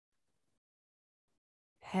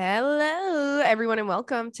Hello, everyone, and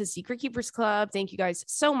welcome to Secret Keepers Club. Thank you guys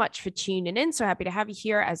so much for tuning in. So happy to have you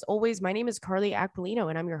here. As always, my name is Carly Aquilino,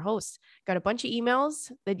 and I'm your host. Got a bunch of emails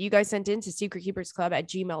that you guys sent in to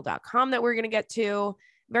secretkeepersclub@gmail.com that we're going to get to.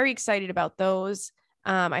 Very excited about those.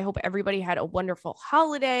 I hope everybody had a wonderful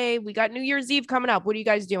holiday. We got New Year's Eve coming up. What are you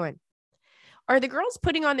guys doing? Are the girls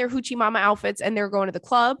putting on their hoochie mama outfits and they're going to the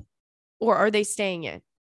club, or are they staying in?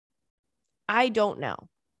 I don't know.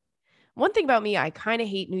 One thing about me, I kind of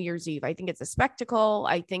hate New Year's Eve. I think it's a spectacle.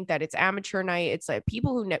 I think that it's amateur night. It's like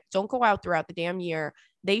people who don't go out throughout the damn year.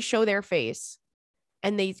 They show their face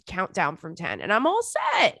and they count down from 10 and I'm all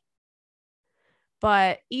set.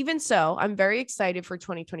 But even so, I'm very excited for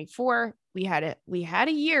 2024. We had a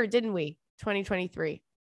year, didn't we? 2023.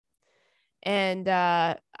 And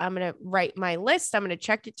I'm going to write my list. I'm going to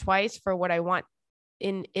check it twice for what I want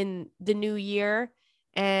in the new year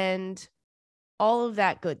and all of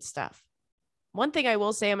that good stuff. One thing I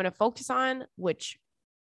will say I'm going to focus on, which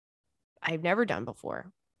I've never done before,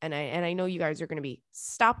 and I know you guys are going to be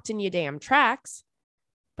stopped in your damn tracks,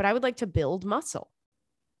 but I would like to build muscle.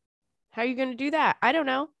 How are you going to do that? I don't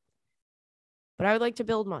know, but I would like to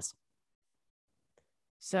build muscle.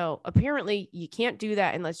 So apparently you can't do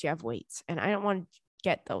that unless you have weights, and I don't want to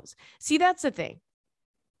get those. See, that's the thing.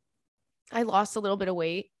 I lost a little bit of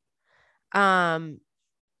weight.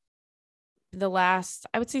 The last,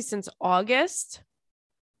 I would say since August,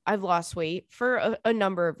 I've lost weight for a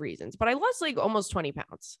number of reasons, but I lost like almost 20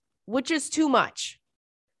 pounds, which is too much.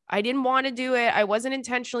 I didn't want to do it. I wasn't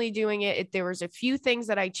intentionally doing it. There was a few things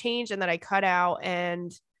that I changed and that I cut out.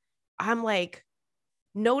 And I'm like,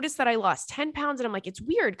 notice that I lost 10 pounds. And I'm like, it's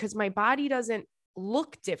weird because my body doesn't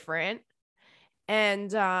look different.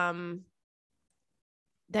 And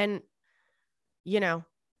then,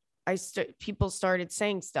 people started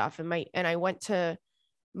saying stuff and I went to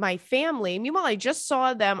my family. Meanwhile, I just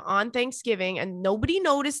saw them on Thanksgiving and nobody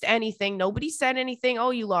noticed anything. Nobody said anything.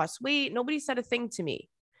 Oh, you lost weight. Nobody said a thing to me.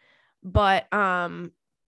 But now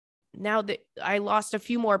that I lost a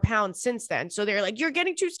few more pounds since then. So they're like, you're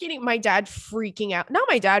getting too skinny. My dad freaking out. Not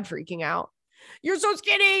my dad freaking out. You're so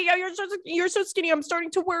skinny. You're so skinny. I'm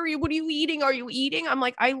starting to worry. What are you eating? Are you eating? I'm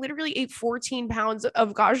like, I literally ate 14 pounds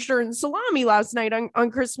of gosh darn salami last night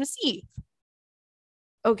on Christmas Eve.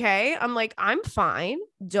 Okay. I'm like, I'm fine.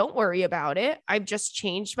 Don't worry about it. I've just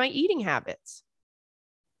changed my eating habits.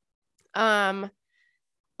 All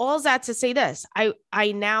that to say this,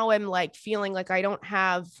 I now am like feeling like I don't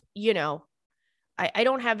have, I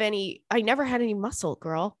don't have any, I never had any muscle,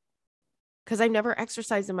 girl, because I've never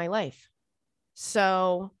exercised in my life.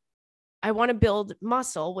 So I want to build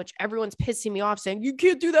muscle, which everyone's pissing me off saying, you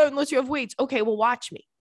can't do that unless you have weights. Okay, well, watch me.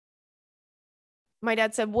 My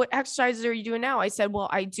dad said, what exercises are you doing now? I said, well,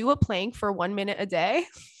 I do a plank for 1 minute a day.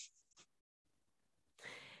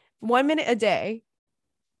 1 minute a day.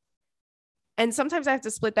 And sometimes I have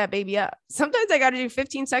to split that baby up. Sometimes I got to do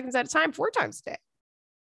 15 seconds at a time, 4 times a day.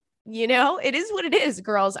 It is what it is,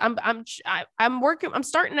 girls. I'm working. I'm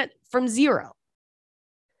starting from zero.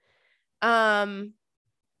 So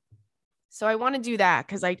I want to do that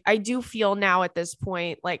because I do feel now at this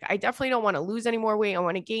point, like I definitely don't want to lose any more weight. I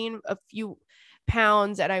want to gain a few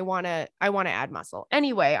pounds and I want to add muscle.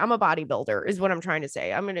 Anyway, I'm a bodybuilder is what I'm trying to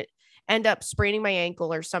say. I'm going to end up spraining my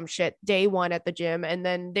ankle or some shit day 1 at the gym. And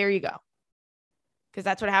then there you go. Because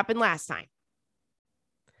that's what happened last time.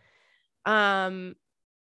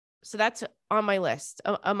 So that's on my list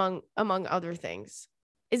among other things.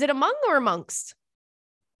 Is it among or amongst?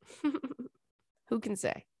 Who can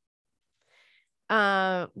say?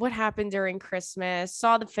 What happened during Christmas?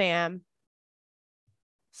 Saw the fam.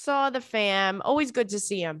 Always good to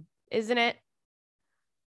see him, isn't it?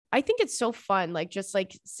 I think it's so fun, like just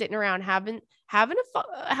like sitting around having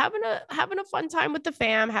a fun time with the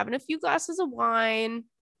fam, having a few glasses of wine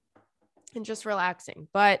and just relaxing.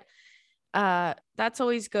 But that's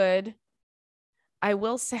always good. I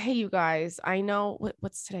will say, you guys, I know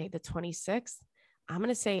what's today, the 26th. I'm going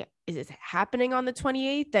to say, is it happening on the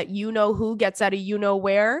 28th that who gets out of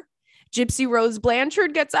where? Gypsy Rose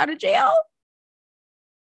Blanchard gets out of jail.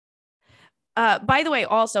 By the way,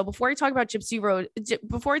 also, before I talk about Gypsy Rose,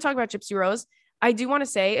 I do want to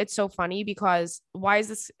say it's so funny because why is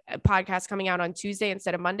this podcast coming out on Tuesday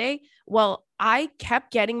instead of Monday? Well, I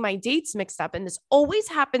kept getting my dates mixed up, and this always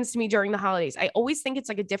happens to me during the holidays. I always think it's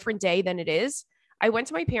like a different day than it is. I went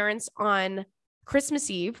to my parents on Christmas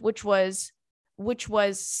Eve, which was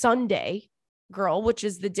Sunday, girl, which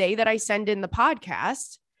is the day that I send in the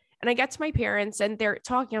podcast. And I get to my parents and they're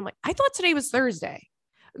talking. I'm like, I thought today was Thursday.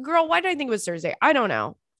 Girl, why did I think it was Thursday? I don't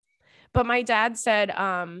know. But my dad said,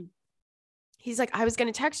 he's like, I was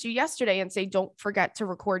going to text you yesterday and say, don't forget to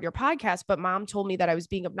record your podcast. But mom told me that I was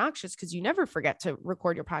being obnoxious because you never forget to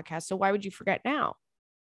record your podcast. So why would you forget now?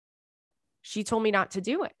 She told me not to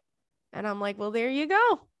do it. And I'm like, well, there you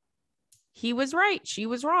go. He was right. She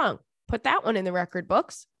was wrong. Put that one in the record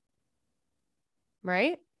books.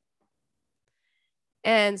 Right.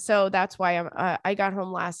 And so that's why I got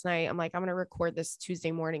home last night. I'm like, I'm going to record this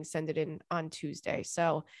Tuesday morning, send it in on Tuesday.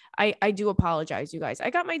 So I do apologize, you guys. I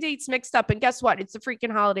got my dates mixed up, and guess what? It's the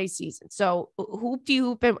freaking holiday season. So hoop-de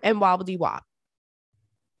hoop and wobble-de wop.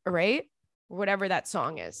 All right. Whatever that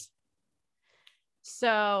song is.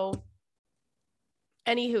 So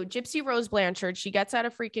anywho, Gypsy Rose Blanchard, she gets out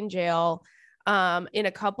of freaking jail in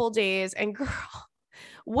a couple days, and girl,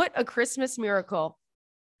 what a Christmas miracle.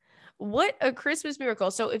 What a Christmas miracle.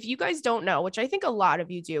 So if you guys don't know, which I think a lot of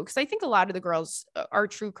you do, because I think a lot of the girls are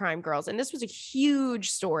true crime girls, and this was a huge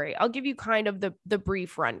story. I'll give you kind of the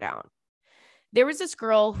brief rundown. There was this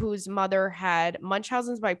girl whose mother had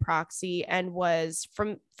Munchausen's by proxy and was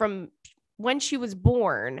from when she was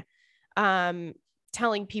born,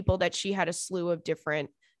 telling people that she had a slew of different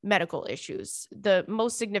medical issues. The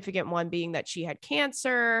most significant one being that she had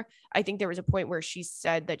cancer. I think there was a point where she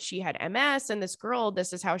said that she had MS, and this girl,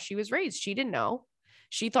 this is how she was raised. She didn't know.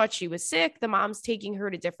 She thought she was sick. The mom's taking her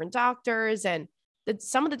to different doctors, and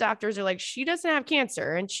some of the doctors are like, she doesn't have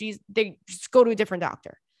cancer, and they just go to a different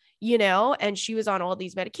doctor, and she was on all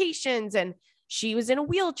these medications, and she was in a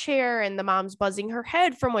wheelchair, and the mom's buzzing her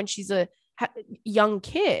head from when she's a young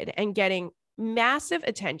kid and getting massive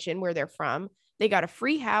attention where they're from. They got a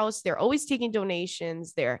free house. They're always taking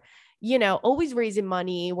donations. They're, always raising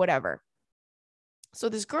money, whatever. So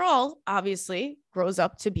this girl obviously grows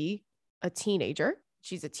up to be a teenager.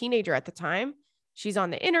 She's a teenager at the time. She's on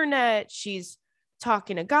the internet. She's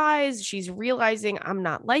talking to guys. She's realizing I'm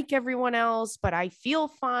not like everyone else, but I feel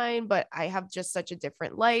fine, but I have just such a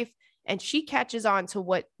different life. And she catches on to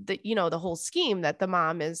what the whole scheme that the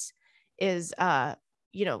mom is all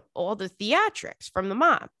the theatrics from the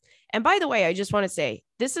mom. And by the way, I just want to say,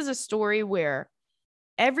 this is a story where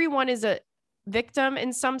everyone is a victim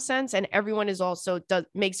in some sense, and everyone is also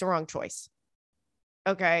makes the wrong choice.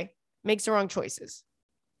 Okay. Makes the wrong choices.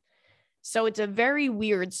 So it's a very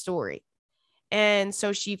weird story. And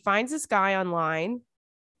so she finds this guy online.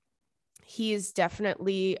 He is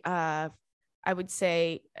definitely, I would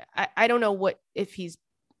say, I don't know what his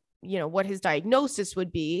diagnosis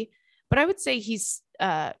would be, but I would say he's,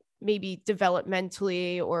 maybe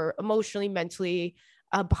developmentally or emotionally, mentally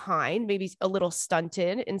behind, maybe a little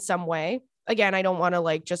stunted in some way. Again, I don't want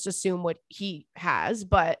to just assume what he has,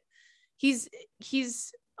 but he's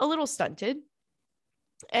a little stunted.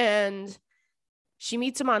 And she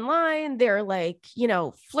meets him online. They're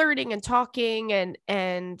flirting and talking,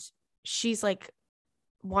 and she's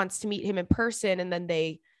wants to meet him in person. And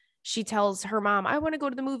then she tells her mom, I want to go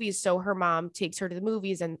to the movies. So her mom takes her to the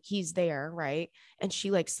movies, and he's there. Right. And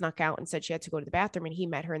she snuck out and said she had to go to the bathroom, and he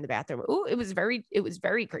met her in the bathroom. Oh, it was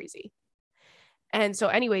very crazy. And so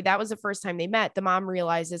anyway, that was the first time they met. The mom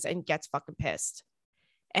realizes and gets fucking pissed.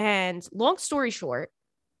 And long story short,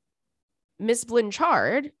 Miss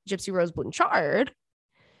Blanchard, Gypsy Rose Blanchard,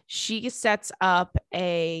 she sets up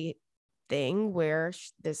a thing where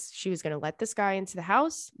she was going to let this guy into the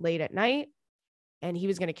house late at night, and he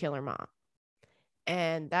was going to kill her mom.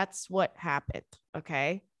 And that's what happened.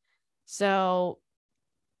 Okay. So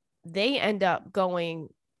they end up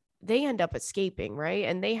escaping. Right.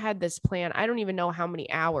 And they had this plan. I don't even know how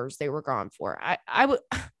many hours they were gone for. I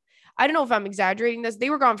don't know if I'm exaggerating this.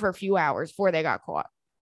 They were gone for a few hours before they got caught.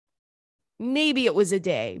 Maybe it was a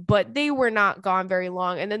day, but they were not gone very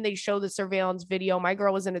long. And then they show the surveillance video. My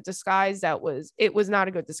girl was in a disguise. It was not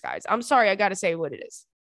a good disguise. I'm sorry. I got to say what it is.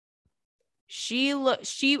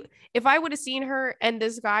 If I would have seen her and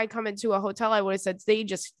this guy come into a hotel, I would have said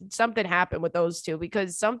something happened with those two,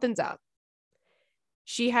 because something's up.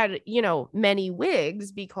 She had, many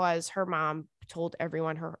wigs because her mom told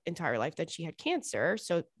everyone her entire life that she had cancer.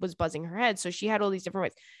 So it was buzzing her head. So she had all these different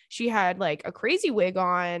wigs. She had a crazy wig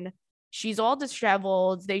on. She's all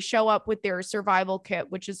disheveled. They show up with their survival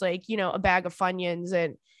kit, which is a bag of Funyuns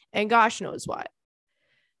and gosh knows what.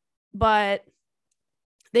 But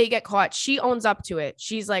they get caught. She owns up to it.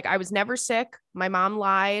 She's like, I was never sick. My mom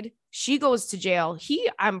lied. She goes to jail.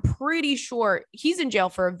 I'm pretty sure he's in jail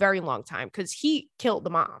for a very long time because he killed the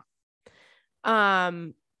mom.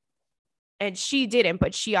 And she didn't,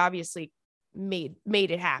 but she obviously made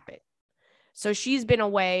it happen. So she's been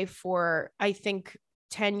away for, I think,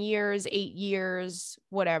 10 years, 8 years,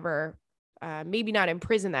 whatever. Maybe not in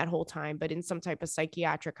prison that whole time, but in some type of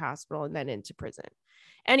psychiatric hospital and then into prison.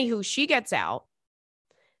 Anywho, she gets out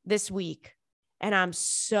this week. And I'm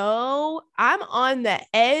on the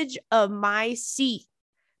edge of my seat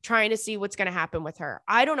trying to see what's going to happen with her.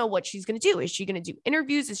 I don't know what she's going to do. Is she going to do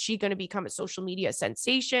interviews? Is she going to become a social media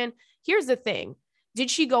sensation? Here's the thing. Did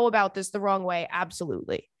she go about this the wrong way?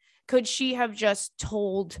 Absolutely. Could she have just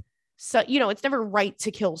told, it's never right to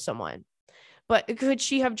kill someone, but could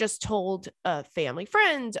she have just told a family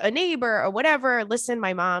friend, a neighbor, or whatever, listen,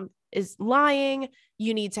 my mom is lying.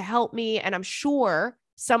 You need to help me. And I'm sure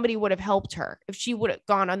somebody would have helped her if she would have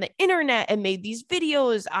gone on the internet and made these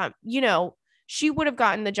videos. She would have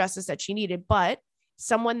gotten the justice that she needed. But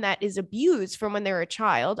someone that is abused from when they're a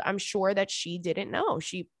child, I'm sure that she didn't know.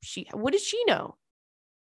 What did she know?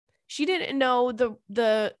 She didn't know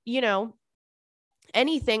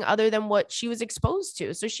anything other than what she was exposed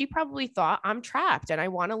to. So she probably thought, I'm trapped and I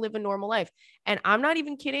want to live a normal life. And I'm not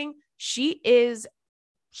even kidding. She's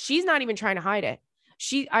not even trying to hide it.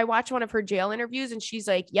 I watched one of her jail interviews and she's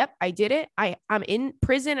like, yep, I did it. I'm in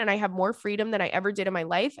prison and I have more freedom than I ever did in my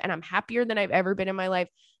life. And I'm happier than I've ever been in my life.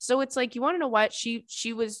 So it's like, you want to know what? She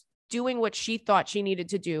was doing what she thought she needed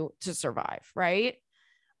to do to survive. Right.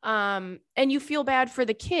 And you feel bad for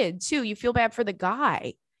the kid too. You feel bad for the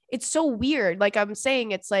guy. It's so weird. Like I'm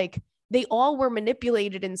saying, it's like they all were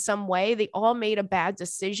manipulated in some way. They all made a bad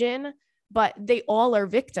decision, but they all are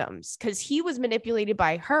victims because he was manipulated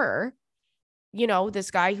by her.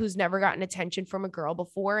 This guy who's never gotten attention from a girl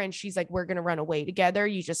before. And she's like, we're going to run away together.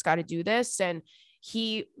 You just got to do this. And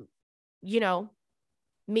he,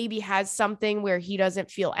 maybe has something where he doesn't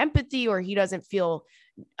feel empathy or he doesn't feel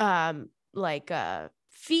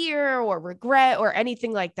fear or regret or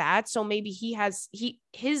anything like that. So maybe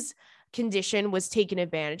his condition was taken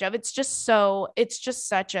advantage of. It's just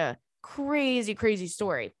such a crazy, crazy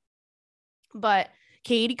story. But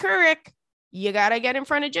Katie Couric, you got to get in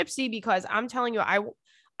front of Gypsy because I'm telling you,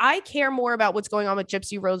 I care more about what's going on with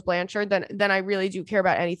Gypsy Rose Blanchard than I really do care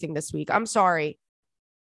about anything this week. I'm sorry.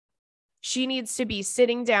 She needs to be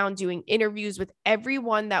sitting down doing interviews with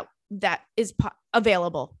everyone that is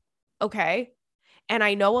available. Okay. And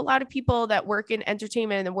I know a lot of people that work in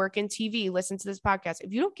entertainment and work in TV listen to this podcast.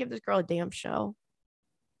 If you don't give this girl a damn show,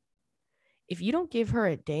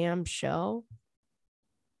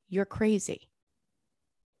 you're crazy.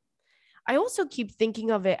 I also keep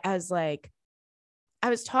thinking of it as like,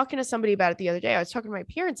 I was talking to somebody about it the other day. I was talking to my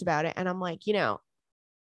parents about it. And I'm like,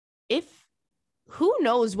 who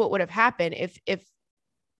knows what would have happened if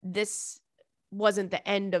this wasn't the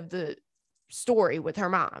end of the story with her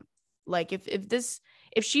mom. Like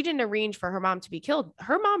if she didn't arrange for her mom to be killed,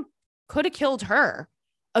 her mom could have killed her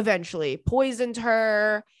eventually, poisoned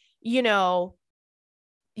her,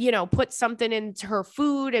 put something into her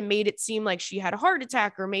food and made it seem like she had a heart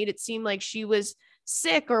attack or made it seem like she was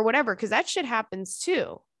sick or whatever. Cause that shit happens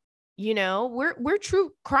too. We're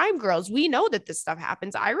true crime girls. We know that this stuff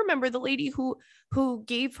happens. I remember the lady who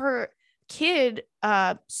gave her kid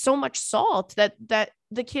so much salt that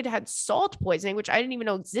the kid had salt poisoning, which I didn't even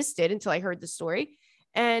know existed until I heard the story.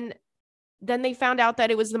 And then they found out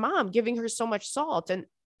that it was the mom giving her so much salt. And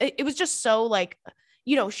it was just so like,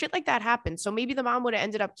 shit like that happened. So maybe the mom would have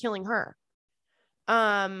ended up killing her.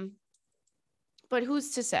 But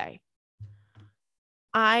who's to say?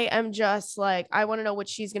 I am just like, I want to know what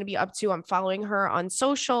she's going to be up to. I'm following her on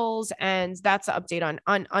socials, and that's the update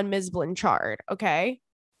on Ms. Blanchard. Okay.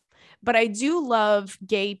 But I do love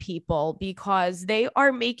gay people because they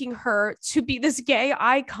are making her to be this gay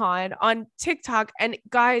icon on TikTok. And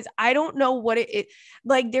guys, I don't know what it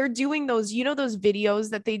like. They're doing those, those videos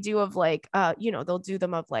that they do of like, they'll do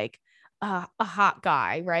them of like a hot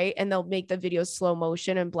guy, right? And they'll make the video slow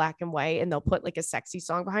motion and black and white, and they'll put like a sexy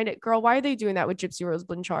song behind it. Girl, why are they doing that with Gypsy Rose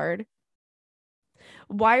Blanchard?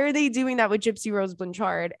 Why are they doing that with Gypsy Rose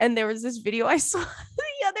Blanchard? And there was this video I saw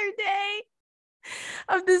the other day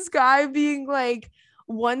of this guy being like,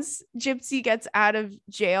 once Gypsy gets out of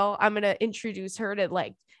jail, I'm going to introduce her to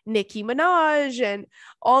like Nicki Minaj and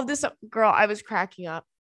all of this. Girl, I was cracking up.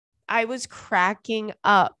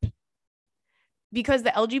 Because the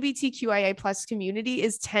LGBTQIA plus community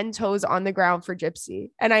is 10 toes on the ground for Gypsy.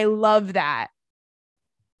 And I love that.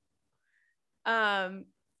 You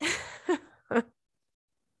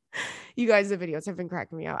guys, the videos have been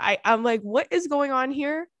cracking me up. I'm like, what is going on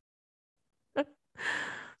here?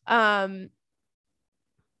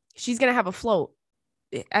 She's gonna have a float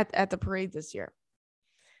at the parade this year.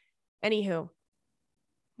 Anywho,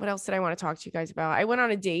 what else did I want to talk to you guys about? I went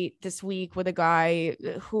on a date this week with a guy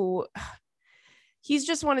who, he's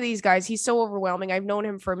just one of these guys. He's so overwhelming. I've known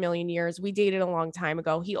him for a million years. We dated a long time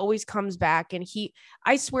ago. He always comes back, and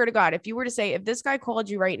I swear to God, if you were to say, if this guy called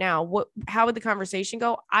you right now, how would the conversation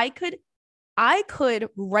go? I could I could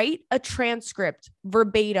write a transcript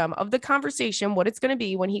verbatim of the conversation, what it's going to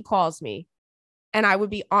be when he calls me, and I would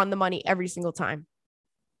be on the money every single time.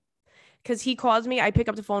 Because he calls me, I pick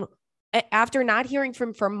up the phone after not hearing from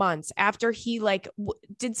him for months, after he like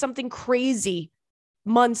did something crazy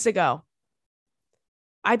months ago.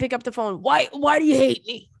 I pick up the phone. Why do you hate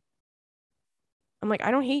me? I'm like,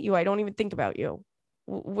 I don't hate you. I don't even think about you.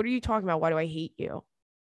 What are you talking about? Why do I hate you?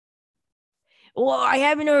 Well, I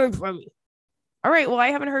haven't heard from you. All right. Well, I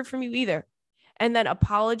haven't heard from you either. And then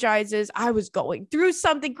apologizes. I was going through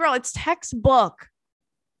something. Girl, it's textbook.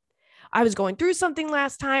 I was going through something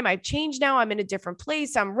last time. I've changed now. I'm in a different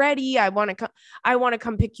place. I'm ready. I want to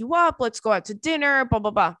come pick you up. Let's go out to dinner, blah,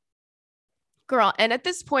 blah, blah. Girl. And at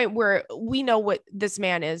this point we know what this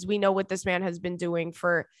man is. We know what this man has been doing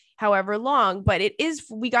for however long, but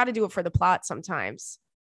we got to do it for the plot sometimes.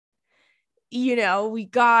 We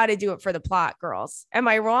got to do it for the plot, girls. Am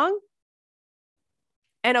I wrong?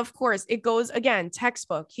 And of course it goes again,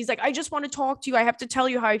 textbook. He's like, I just want to talk to you. I have to tell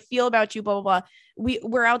you how I feel about you, blah, blah, blah.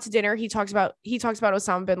 We're out to dinner. He talks about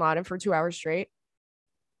Osama bin Laden for 2 hours straight.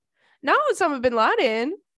 Not Osama bin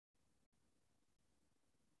Laden.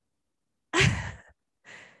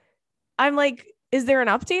 I'm like, is there an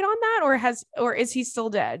update on that? Or is he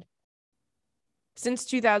still dead? Since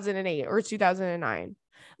 2008 or 2009?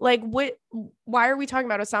 Like, why are we talking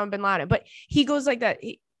about Osama bin Laden? But he goes like that.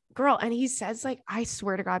 Girl, and he says, like, I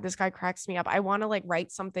swear to God, this guy cracks me up. I want to like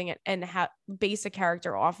write something and base a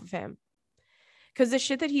character off of him. Because the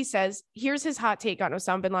shit that he says, here's his hot take on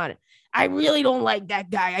Osama bin Laden. I really don't like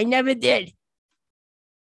that guy. I never did.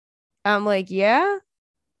 I'm like, yeah?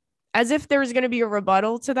 As if there's going to be a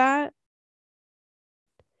rebuttal to that.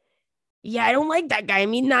 Yeah, I don't like that guy. I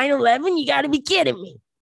mean, 9/11, you got to be kidding me.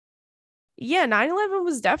 Yeah, 9/11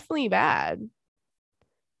 was definitely bad.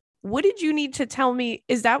 What did you need to tell me?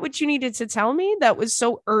 Is that what you needed to tell me? That was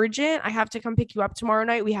so urgent. I have to come pick you up tomorrow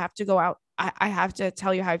night. We have to go out. I have to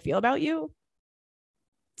tell you how I feel about you.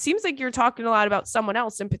 Seems like you're talking a lot about someone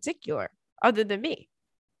else in particular, other than me.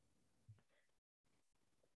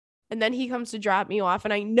 And then he comes to drop me off.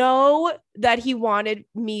 And I know that he wanted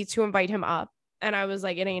me to invite him up. And I was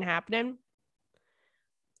like, it ain't happening.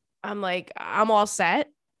 I'm like, I'm all set.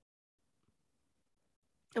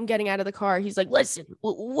 I'm getting out of the car. He's like, listen,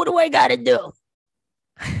 what do I got to do?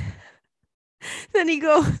 Then he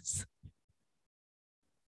goes,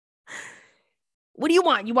 what do you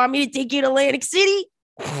want? You want me to take you to Atlantic City?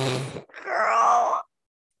 Girl.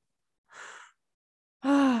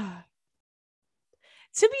 To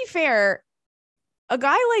be fair, a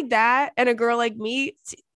guy like that and a girl like me,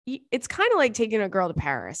 it's kind of like taking a girl to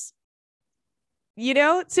Paris.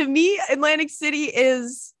 To me, Atlantic City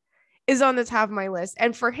is on the top of my list.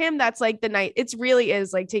 And for him, that's like the night. It really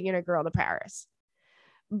is like taking a girl to Paris.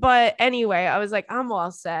 But anyway, I was like, I'm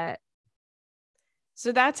all set.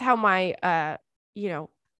 So that's how my,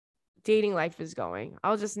 dating life is going.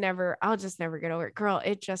 I'll just never get over it. Girl,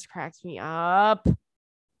 it just cracks me up.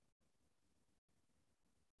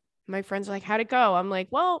 My friends are like, how'd it go? I'm like,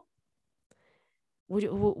 well,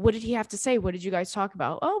 what did he have to say? What did you guys talk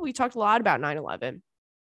about? Oh, we talked a lot about 9/11.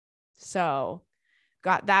 So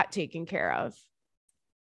got that taken care of.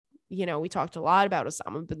 We talked a lot about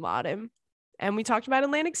Osama bin Laden and we talked about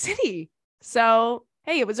Atlantic City. So,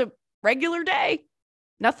 hey, it was a regular day.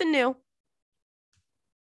 Nothing new.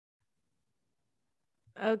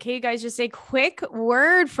 Okay, guys, just a quick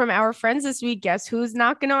word from our friends this week. Guess who's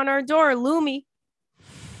knocking on our door? Lumi.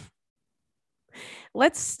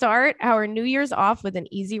 Let's start our New Year's off with an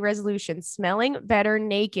easy resolution: smelling better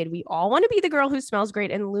naked. We all want to be the girl who smells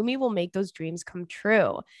great, and Lumi will make those dreams come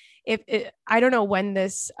true. I don't know when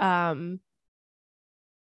this ad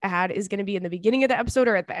is going to be in the beginning of the episode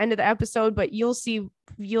or at the end of the episode, but you'll see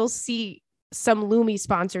some Lumi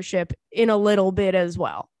sponsorship in a little bit as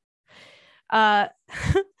well.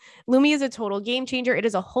 Lumi is a total game changer. It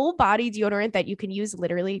is a whole body deodorant that you can use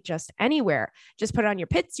literally just anywhere. Just put it on your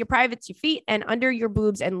pits, your privates, your feet, and under your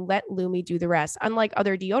boobs and let Lumi do the rest. Unlike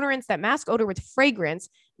other deodorants that mask odor with fragrance,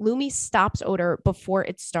 Lumi stops odor before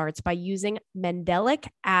it starts by using mandelic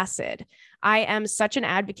acid. I am such an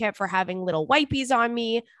advocate for having little wipies on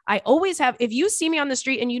me. I always have. If you see me on the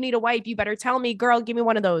street and you need a wipe, you better tell me, girl, give me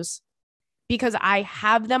one of those, because I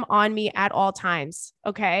have them on me at all times.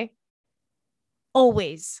 Okay.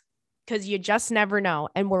 Always, because you just never know.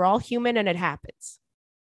 And we're all human and it happens.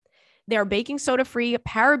 They're baking soda free,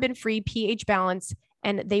 paraben free, pH balanced,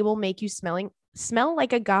 and they will make you smell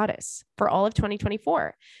like a goddess for all of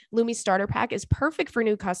 2024. Lumi's starter pack is perfect for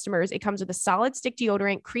new customers. It comes with a solid stick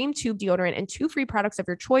deodorant, cream tube deodorant, and 2 free products of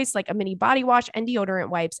your choice, like a mini body wash and deodorant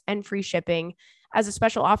wipes, and free shipping. As a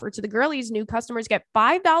special offer to the girlies, new customers get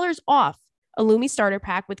 $5 off a Lumi starter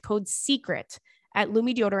pack with code SECRET at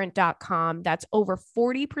lumideodorant.com. That's over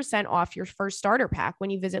 40% off your first starter pack when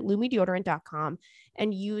you visit lumideodorant.com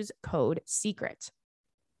and use code SECRET.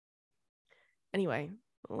 Anyway,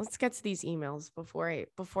 let's get to these emails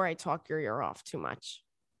before I talk your ear off too much.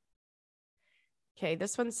 Okay,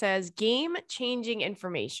 this one says, game-changing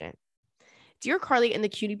information. Dear Carly and the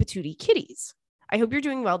Cutie Patootie Kitties, I hope you're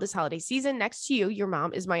doing well this holiday season. Next to you, your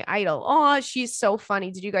mom is my idol. Oh, she's so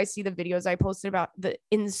funny. Did you guys see the videos I posted about the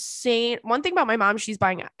insane? One thing about my mom, she's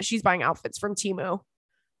buying outfits from Temu.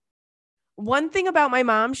 One thing about my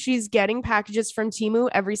mom, she's getting packages from Temu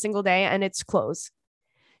every single day, and it's clothes.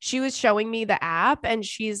 She was showing me the app, and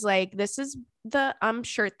she's like, this is the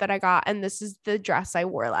shirt that I got, and this is the dress I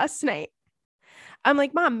wore last night. I'm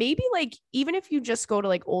like, Mom, maybe like even if you just go to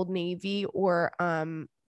like Old Navy or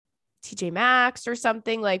TJ Maxx or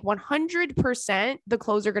something, like 100% the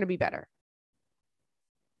clothes are going to be better.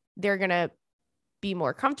 They're going to be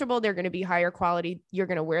more comfortable. They're going to be higher quality. You're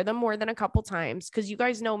going to wear them more than a couple times. Cause you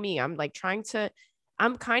guys know me. I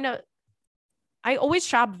always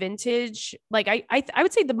shop vintage. Like I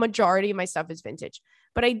would say the majority of my stuff is vintage,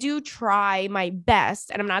 but I do try my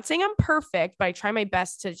best. And I'm not saying I'm perfect, but I try my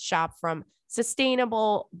best to shop from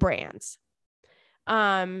sustainable brands.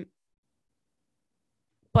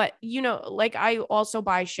 But, you know, like I also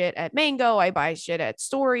buy shit at Mango. I buy shit at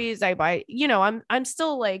Stories. I buy, you know, I'm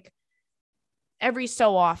still like every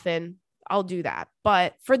so often I'll do that.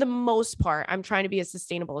 But for the most part, I'm trying to be as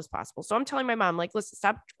sustainable as possible. So I'm telling my mom, like, listen,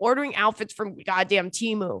 stop ordering outfits from goddamn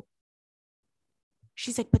Temu.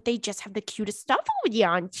 She's like, but they just have the cutest stuff over there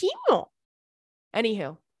on Temu.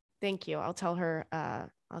 Anywho, thank you. I'll tell her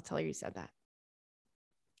you said that.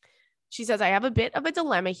 She says, I have a bit of a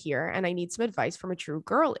dilemma here and I need some advice from a true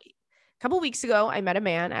girly. A couple weeks ago, I met a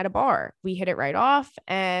man at a bar. We hit it right off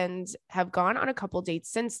and have gone on a couple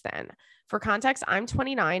dates since then. For context, I'm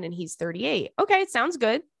 29 and he's 38. Okay, sounds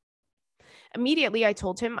good. Immediately, I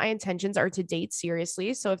told him my intentions are to date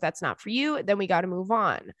seriously. So if that's not for you, then we got to move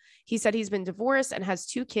on. He said he's been divorced and has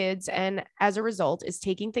 2 kids and as a result is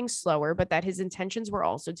taking things slower, but that his intentions were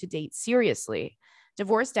also to date seriously.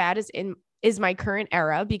 Divorced dad is my current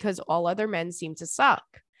era because all other men seem to suck.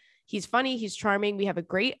 He's funny. He's charming. We have a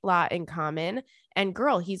great lot in common. And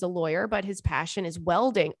girl, he's a lawyer, but his passion is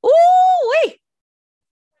welding. Ooh, wait.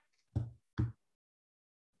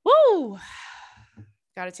 Woo.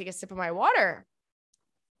 Got to take a sip of my water.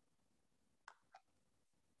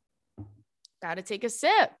 Got to take a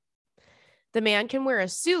sip. The man can wear a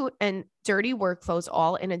suit and dirty work clothes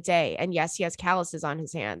all in a day. And yes, he has calluses on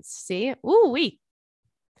his hands. See? Ooh, wee.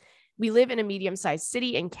 We live in a medium-sized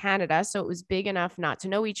city in Canada, so it was big enough not to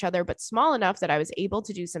know each other, but small enough that I was able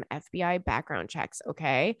to do some FBI background checks,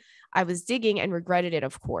 okay? I was digging and regretted it,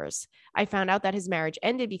 of course. I found out that his marriage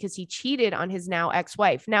ended because he cheated on his now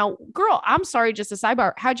ex-wife. Now, girl, I'm sorry, just a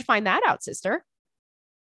sidebar. How'd you find that out, sister?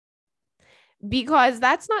 Because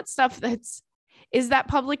that's not stuff is that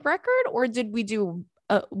public record? Or did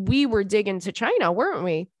we were digging to China, weren't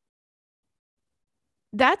we?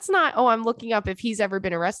 That's not, oh, I'm looking up if he's ever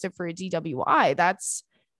been arrested for a DWI. That's,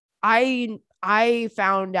 I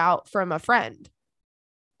found out from a friend.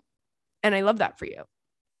 And I love that for you.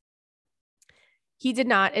 He did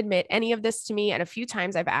not admit any of this to me. And a few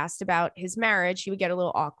times I've asked about his marriage, he would get a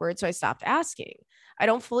little awkward. So I stopped asking. I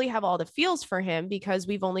don't fully have all the feels for him because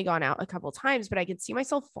we've only gone out a couple times, but I could see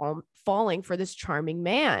myself falling for this charming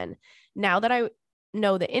man. Now that I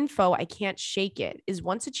know the info, I can't shake it. Is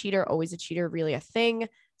once a cheater, always a cheater really a thing?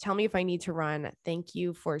 Tell me if I need to run. Thank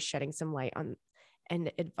you for shedding some light on and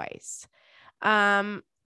advice.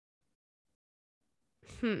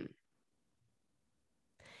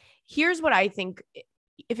 Here's what I think.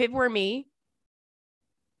 If it were me,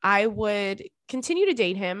 I would continue to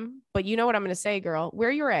date him, but you know what I'm going to say, girl? Where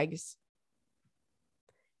are your eggs?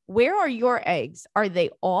 Where are your eggs? Are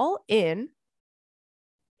they all in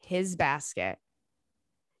his basket?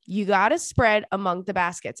 You got to spread among the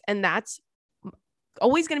baskets. And that's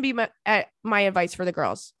always going to be my advice for the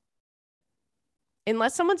girls.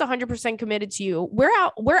 Unless someone's 100% committed to you, we're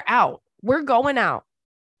out. We're going out.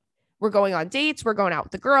 We're going on dates. We're going out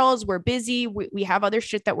with the girls. We're busy. We have other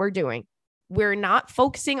shit that we're doing. We're not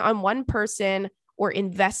focusing on one person or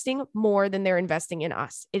investing more than they're investing in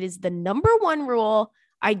us. It is the number one rule.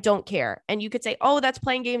 I don't care. And you could say, oh, that's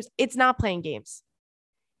playing games. It's not playing games.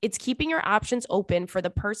 It's keeping your options open for the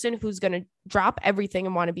person who's going to drop everything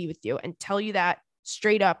and want to be with you and tell you that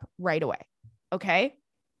straight up right away. Okay.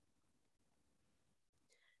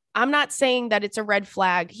 I'm not saying that it's a red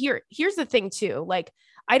flag. Here's the thing too. Like,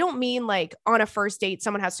 I don't mean like on a first date,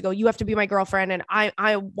 someone has to go, you have to be my girlfriend and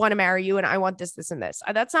I want to marry you and I want this, this, and this.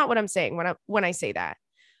 That's not what I'm saying when I say that.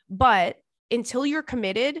 But until you're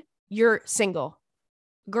committed, you're single.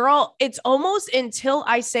 Girl, it's almost until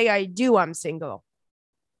I say I do, I'm single.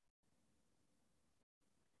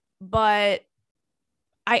 But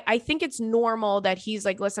I think it's normal that he's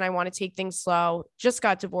like, listen, I want to take things slow. Just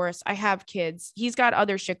got divorced. I have kids. He's got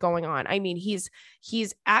other shit going on. I mean, he's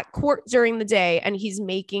at court during the day and he's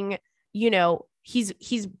making,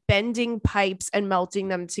 he's bending pipes and melting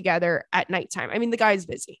them together at nighttime. I mean, the guy's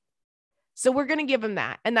busy. So we're going to give him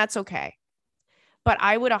that. And that's okay. But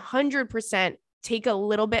I would 100% take a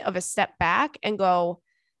little bit of a step back and go,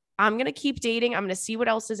 I'm going to keep dating. I'm going to see what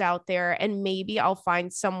else is out there. And maybe I'll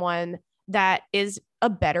find someone that is a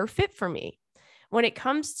better fit for me. When it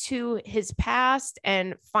comes to his past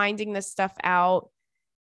and finding this stuff out,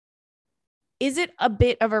 is it a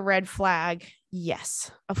bit of a red flag? Yes,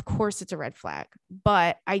 of course it's a red flag,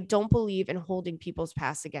 but I don't believe in holding people's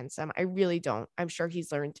past against them. I really don't. I'm sure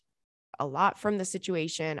he's learned a lot from the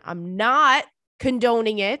situation. I'm not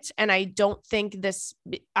condoning it. And I don't think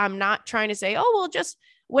I'm not trying to say, oh, well, just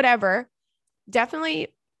whatever. Definitely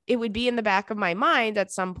it would be in the back of my mind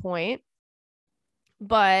at some point.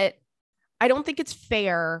 But I don't think it's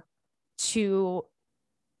fair to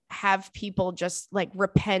have people just like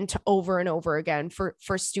repent over and over again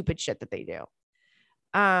for stupid shit that they do.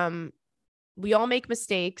 We all make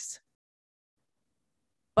mistakes,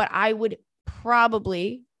 but I would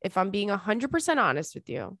probably, if I'm being 100% honest with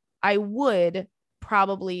you, it would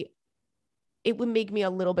make me a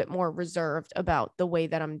little bit more reserved about the way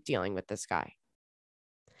that I'm dealing with this guy.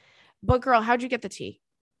 But girl, how'd you get the tea?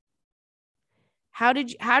 How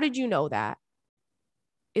did you know that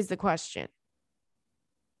is the question?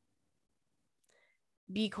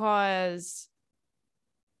 Because,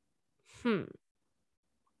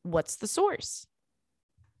 what's the source?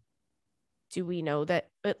 Do we know that?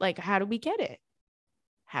 But like, how do we get it?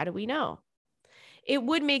 How do we know? It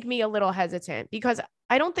would make me a little hesitant because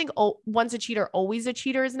I don't think once a cheater, always a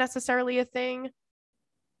cheater is necessarily a thing.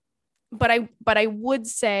 But I would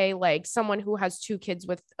say like someone who has 2 kids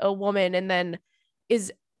with a woman and then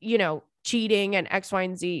is, cheating and X, Y,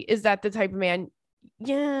 and Z. Is that the type of man?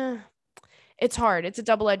 Yeah, it's hard. It's a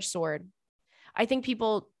double-edged sword. I think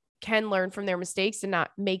people can learn from their mistakes and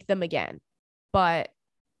not make them again. But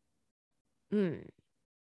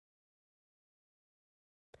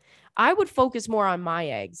I would focus more on my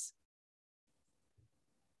eggs.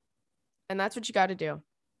 And that's what you got to do.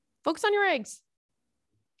 Focus on your eggs.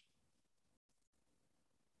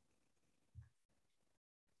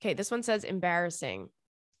 Okay, this one says embarrassing.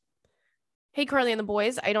 Hey, Carly and the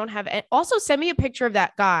boys, I don't have also send me a picture of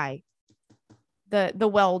that guy, the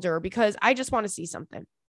welder, because I just want to see something.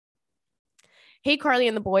 Hey, Carly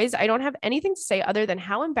and the boys, I don't have anything to say other than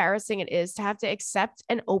how embarrassing it is to have to accept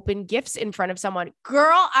and open gifts in front of someone.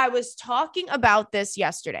 Girl, I was talking about this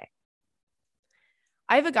yesterday.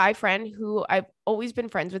 I have a guy friend who I've always been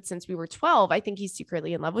friends with since we were 12. I think he's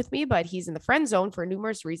secretly in love with me, but he's in the friend zone for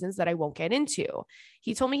numerous reasons that I won't get into.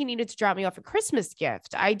 He told me he needed to drop me off a Christmas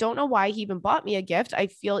gift. I don't know why he even bought me a gift. I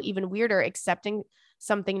feel even weirder accepting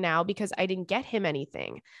something now because I didn't get him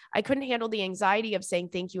anything. I couldn't handle the anxiety of saying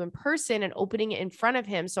thank you in person and opening it in front of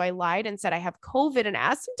him. So I lied and said I have COVID and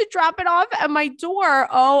asked him to drop it off at my door.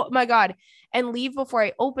 Oh my God. And leave before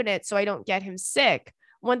I open it so I don't get him sick.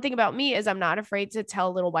 One thing about me is I'm not afraid to tell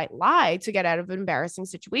a little white lie to get out of an embarrassing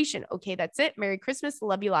situation. Okay, that's it. Merry Christmas.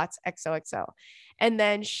 Love you lots. XOXO. And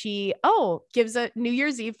then she, gives a New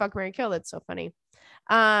Year's Eve, fuck, marry, kill. That's so funny.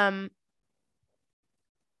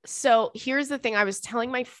 So here's the thing. I was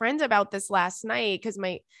telling my friend about this last night because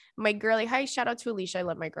my girlie, hi, shout out to Alicia. I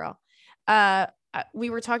love my girl.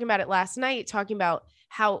 We were talking about it last night, talking about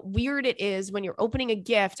how weird it is when you're opening a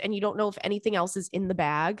gift and you don't know if anything else is in the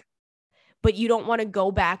bag. But you don't want to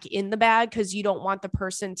go back in the bag because you don't want the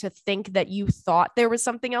person to think that you thought there was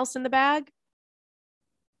something else in the bag.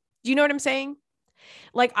 Do you know what I'm saying?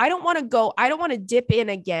 Like, I don't want to dip in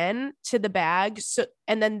again to the bag. So,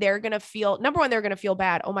 and then they're going to feel, number one, they're going to feel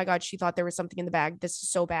bad. Oh my God, she thought there was something in the bag. This is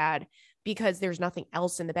so bad because there's nothing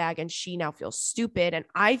else in the bag. And she now feels stupid and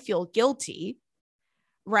I feel guilty.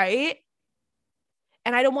 Right.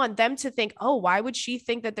 And I don't want them to think, oh, why would she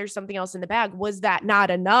think that there's something else in the bag? Was that not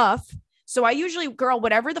enough? So I usually, girl,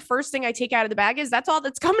 whatever the first thing I take out of the bag is, that's all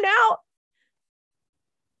that's coming out.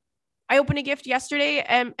 I opened a gift yesterday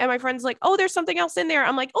and my friend's like, oh, there's something else in there.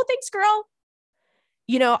 I'm like, oh, thanks, girl.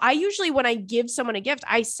 I usually, when I give someone a gift,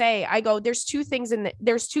 I go, there's two things in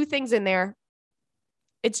there.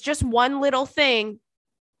 It's just one little thing.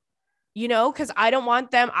 because I don't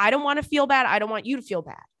want them. I don't want to feel bad. I don't want you to feel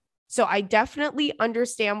bad. So I definitely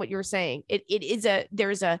understand what you're saying.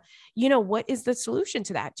 There's a, what is the solution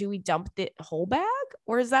to that? Do we dump the whole bag,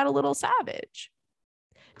 or is that a little savage?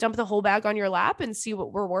 Dump the whole bag on your lap and see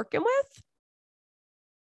what we're working with?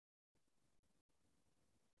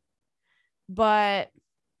 But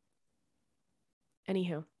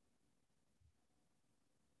anywho,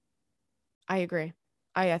 I agree.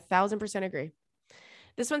 I 1,000% agree.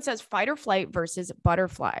 This one says fight or flight versus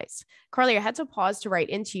butterflies. Carly, I had to pause to write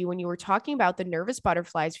into you when you were talking about the nervous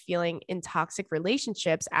butterflies feeling in toxic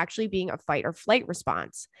relationships actually being a fight or flight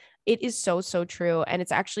response. It is so, so true. And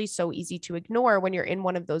it's actually so easy to ignore when you're in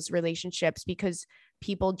one of those relationships because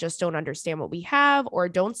people just don't understand what we have or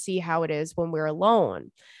don't see how it is when we're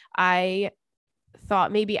alone. I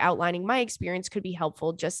thought maybe outlining my experience could be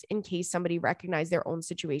helpful just in case somebody recognized their own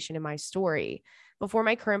situation in my story. Before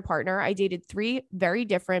my current partner, I dated 3 very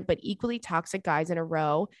different but equally toxic guys in a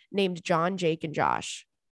row named John, Jake, and Josh.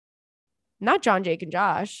 Not John, Jake, and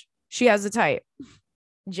Josh. She has a type.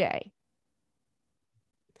 Jay.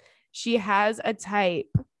 She has a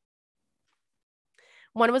type.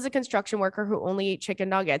 One was a construction worker who only ate chicken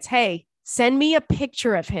nuggets. Hey, send me a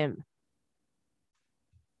picture of him.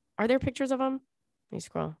 Are there pictures of him? Let me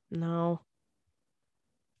scroll. No.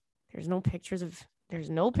 There's no pictures of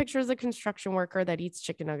the construction worker that eats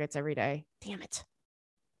chicken nuggets every day. Damn it.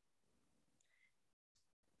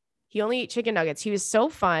 He only ate chicken nuggets. He was so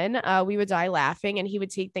fun. We would die laughing and he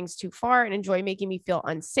would take things too far and enjoy making me feel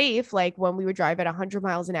unsafe. Like when we would drive at 100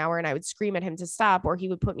 miles an hour and I would scream at him to stop, or he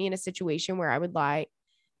would put me in a situation where I would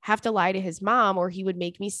have to lie to his mom, or he would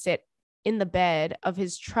make me sit in the bed of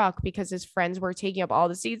his truck because his friends were taking up all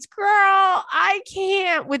the seats. Girl, I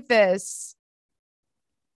can't with this.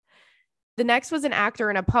 The next was an actor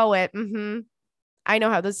and a poet. I know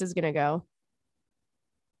how this is going to go.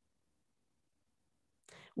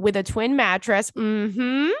 With a twin mattress.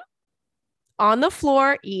 On the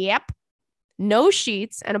floor. Yep. No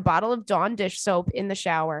sheets and a bottle of Dawn dish soap in the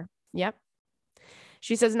shower. Yep.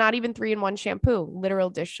 She says not even 3-in-1 shampoo,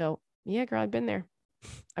 literal dish soap. Yeah, girl, I've been there.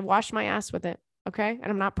 I've washed my ass with it. Okay. And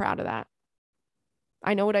I'm not proud of that.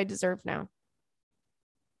 I know what I deserve now.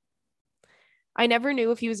 I never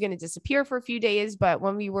knew if he was going to disappear for a few days, but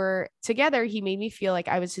when we were together, he made me feel like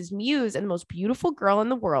I was his muse and the most beautiful girl in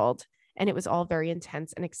the world. And it was all very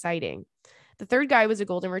intense and exciting. The third guy was a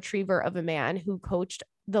golden retriever of a man who coached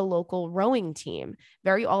the local rowing team.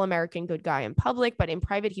 Very all-American good guy in public, but in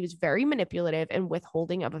private, he was very manipulative and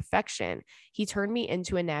withholding of affection. He turned me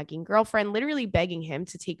into a nagging girlfriend, literally begging him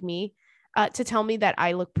to take me, to tell me that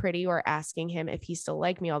I look pretty or asking him if he still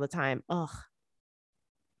liked me all the time. Ugh.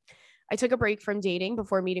 I took a break from dating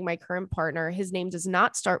before meeting my current partner. His name does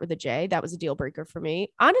not start with a J. That was a deal breaker for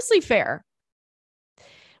me. Honestly, fair.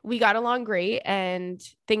 We got along great and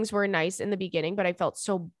things were nice in the beginning, but I felt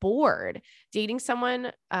so bored. Dating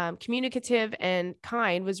someone communicative and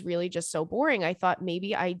kind was really just so boring. I thought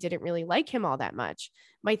maybe I didn't really like him all that much.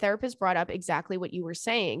 My therapist brought up exactly what you were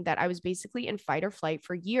saying, that I was basically in fight or flight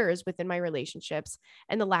for years within my relationships,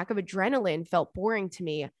 and the lack of adrenaline felt boring to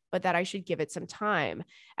me, but that I should give it some time.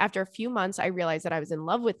 After a few months, I realized that I was in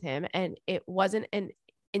love with him, and it wasn't an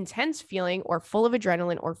intense feeling or full of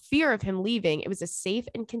adrenaline or fear of him leaving. It was a safe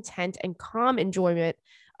and content and calm enjoyment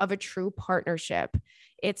of a true partnership.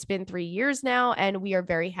 It's been 3 years now, and we are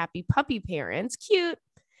very happy puppy parents. Cute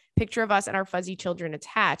picture of us and our fuzzy children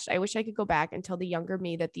attached. I wish I could go back and tell the younger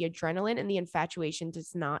me that the adrenaline and the infatuation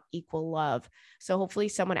does not equal love. So hopefully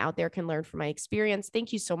someone out there can learn from my experience.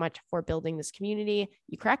 Thank you so much for building this community.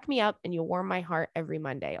 You crack me up and you warm my heart every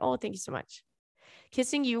Monday. Oh, thank you so much.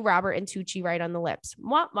 Kissing you, Robert, and Tucci right on the lips.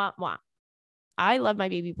 Mwah, mwah, mwah. I love my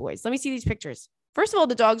baby boys. Let me see these pictures. First of all,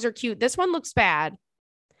 the dogs are cute. This one looks bad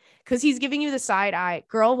because he's giving you the side eye.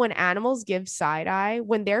 Girl, when animals give side eye,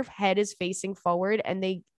 when their head is facing forward and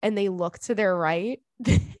they look to their right,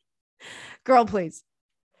 girl, please.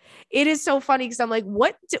 It is so funny because I'm like,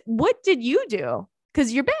 what did you do?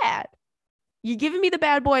 Because you're bad. You're giving me the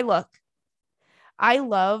bad boy look. I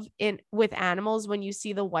love with animals when you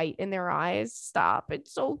see the white in their eyes. Stop.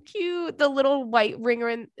 It's so cute. The little white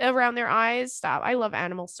ring around their eyes. Stop. I love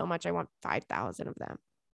animals so much. I want 5,000 of them.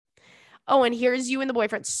 Oh, and here's you and the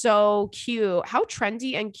boyfriend. So cute. How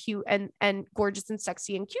trendy and cute and gorgeous and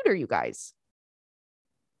sexy and cute are you guys?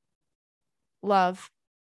 Love.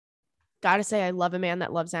 Gotta say, I love a man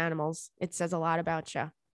that loves animals. It says a lot about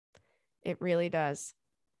you. It really does.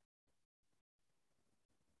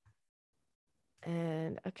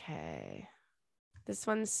 And okay. This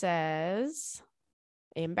one says,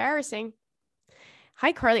 embarrassing.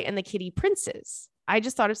 Hi, Carly and the Kitty Princes. I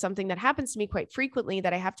just thought of something that happens to me quite frequently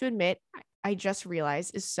that I have to admit, I just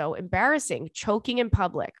realized is so embarrassing. Choking in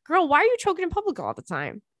public. Girl, why are you choking in public all the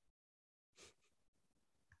time?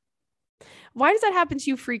 Why does that happen to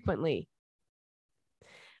you frequently?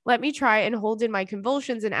 Let me try and hold in my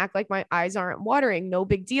convulsions and act like my eyes aren't watering. No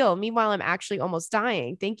big deal. Meanwhile, I'm actually almost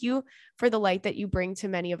dying. Thank you for the light that you bring to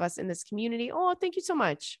many of us in this community. Oh, thank you so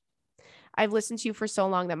much. I've listened to you for so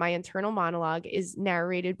long that my internal monologue is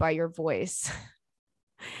narrated by your voice.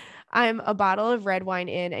 I'm a bottle of red wine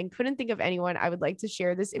in and couldn't think of anyone I would like to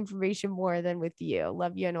share this information more than with you.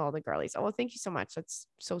 Love you and all the girlies. Oh, well, thank you so much. That's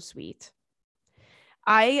so sweet.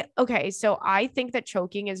 So I think that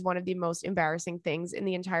choking is one of the most embarrassing things in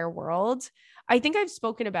the entire world. I think I've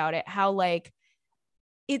spoken about it, how like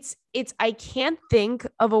it's I can't think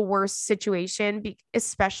of a worse situation,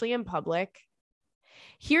 especially in public.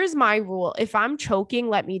 Here's my rule. If I'm choking,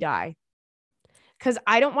 let me die. Cause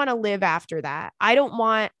I don't want to live after that. I don't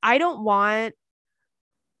want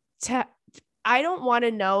to I don't want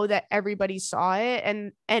to know that everybody saw it,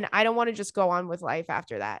 and I don't want to just go on with life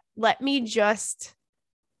after that. Let me just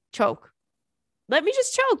choke. Let me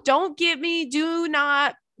just choke. Do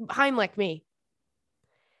not Heimlich me.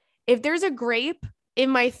 If there's a grape in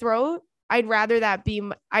my throat, I'd rather that be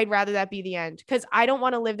the end, because I don't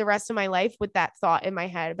want to live the rest of my life with that thought in my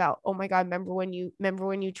head about, oh my God, remember when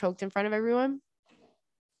you choked in front of everyone?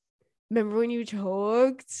 Remember when you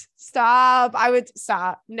choked? Stop. I would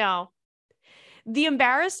stop. No. Living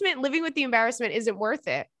with the embarrassment isn't worth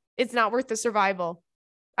it. It's not worth the survival.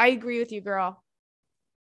 I agree with you, girl.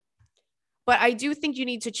 But I do think you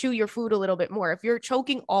need to chew your food a little bit more. If you're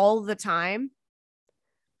choking all the time,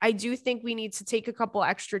 I do think we need to take a couple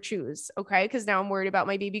extra chews, okay? Because now I'm worried about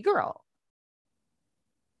my baby girl.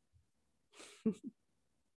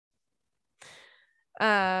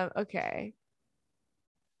 Okay.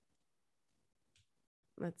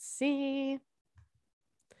 Let's see.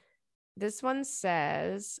 This one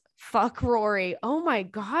says, fuck Rory. Oh my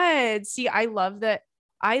God. See, I love that.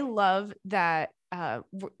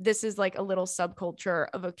 This is like a little subculture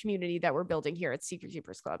of a community that we're building here at Secret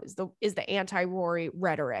Keepers Club is the anti-Rory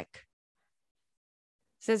rhetoric.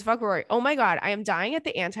 Says, fuck Rory. Oh my God, I am dying at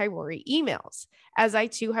the anti-Rory emails, as I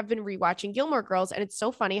too have been rewatching Gilmore Girls, and it's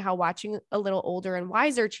so funny how watching a little older and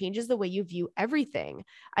wiser changes the way you view everything.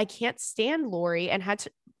 I can't stand Rory and had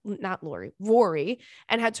to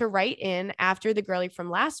write in after the girlie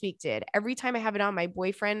from last week did. Every time I have it on, my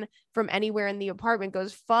boyfriend from anywhere in the apartment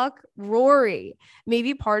goes, fuck Rory.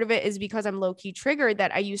 Maybe part of it is because I'm low-key triggered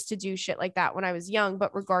that I used to do shit like that when I was young,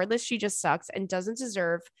 but regardless, she just sucks and doesn't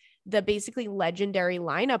deserve the basically legendary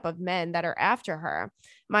lineup of men that are after her.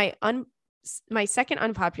 My second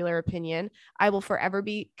unpopular opinion I will forever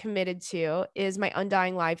be committed to is my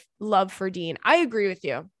undying love for Dean. I agree with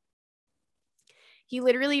you. He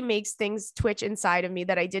literally makes things twitch inside of me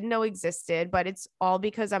that I didn't know existed, but it's all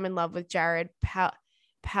because I'm in love with Jared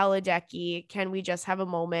Padalecki. Can we just have a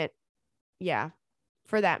moment? Yeah.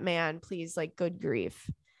 For that man, please. Like, good grief.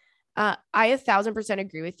 I 1,000%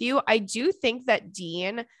 agree with you. I do think that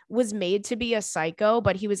Dean was made to be a psycho,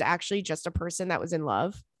 but he was actually just a person that was in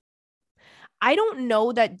love. I don't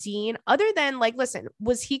know that Dean, other than like, listen,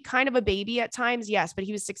 was he kind of a baby at times? Yes, but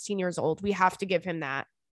he was 16 years old. We have to give him that.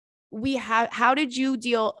 How did you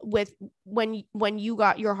deal with when you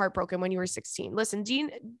got your heart broken when you were 16? Listen, Dean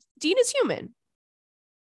is human.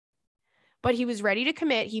 But he was ready to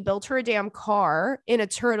commit. He built her a damn car in a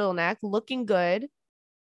turtleneck, looking good.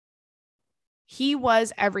 He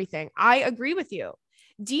was everything. I agree with you.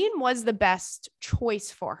 Dean was the best choice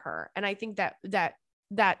for her. And I think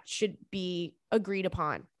that should be agreed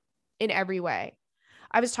upon in every way.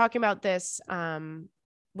 I was talking about this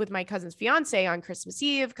with my cousin's fiance on Christmas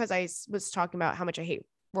Eve, because I was talking about how much I hate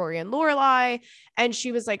Rory and Lorelai. And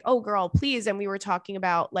she was like, oh, girl, please. And we were talking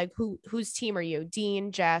about like, whose team are you?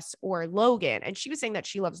 Dean, Jess, or Logan? And she was saying that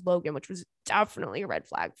she loves Logan, which was definitely a red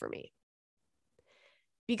flag for me.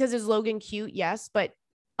 Because is Logan cute? Yes. But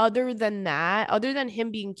other than that, other than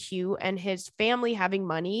him being cute and his family having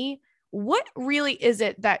money, what really is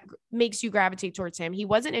it that makes you gravitate towards him? He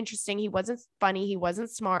wasn't interesting. He wasn't funny. He wasn't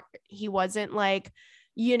smart. He wasn't like,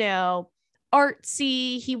 artsy.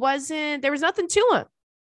 There was nothing to him.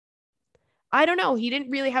 I don't know. He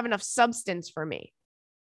didn't really have enough substance for me.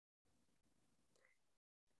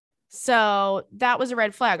 So that was a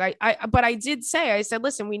red flag. But I said,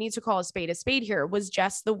 listen, we need to call a spade here. Was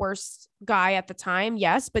Jess the worst guy at the time?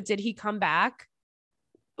 Yes. But did he come back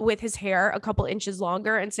with his hair a couple inches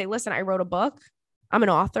longer and say, listen, I wrote a book. I'm an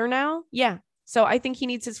author now. Yeah. So I think he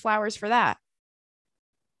needs his flowers for that.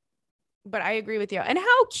 But I agree with you. And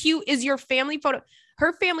how cute is your family photo?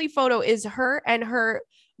 Her family photo is her and her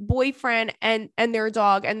boyfriend and their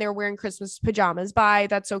dog, and they're wearing Christmas pajamas. Bye.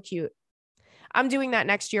 That's so cute. I'm doing that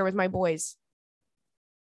next year with my boys.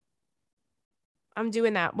 I'm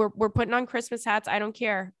doing that. We're putting on Christmas hats. I don't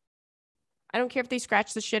care. I don't care if they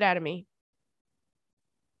scratch the shit out of me.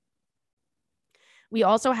 We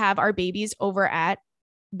also have our babies over at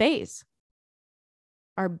Bays.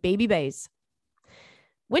 Our baby Bays.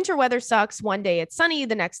 Winter weather sucks. One day it's sunny.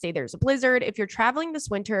 The next day there's a blizzard. If you're traveling this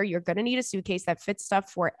winter, you're going to need a suitcase that fits stuff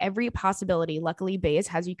for every possibility. Luckily, Bays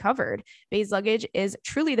has you covered. Bays luggage is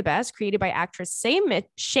truly the best, created by actress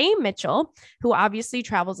Shay Mitchell, who obviously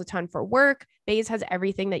travels a ton for work. Bays has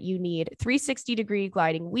everything that you need: 360-degree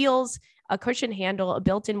gliding wheels, a cushion handle, a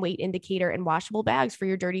built-in weight indicator, and washable bags for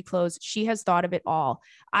your dirty clothes. She has thought of it all.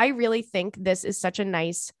 I really think this is such a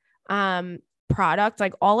nice product.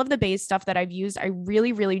 Like all of the Bays stuff that I've used, I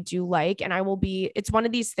really, really do like. And it's one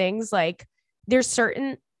of these things, like there's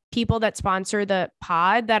certain people that sponsor the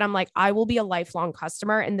pod that I'm like, I will be a lifelong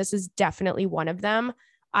customer. And this is definitely one of them.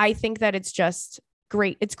 I think that it's just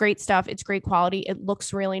great. It's great stuff. It's great quality. It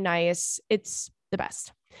looks really nice. It's the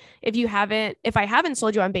best. If I haven't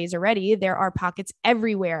sold you on Bays already, there are pockets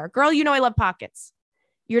everywhere. Girl, you know I love pockets.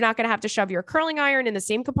 You're not going to have to shove your curling iron in the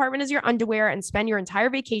same compartment as your underwear and spend your entire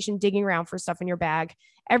vacation digging around for stuff in your bag.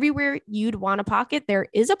 Everywhere you'd want a pocket, there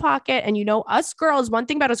is a pocket. And you know, us girls, one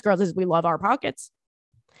thing about us girls is we love our pockets.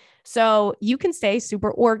 So you can stay super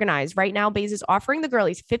organized. Right now, Bays is offering the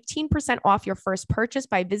girlies 15% off your first purchase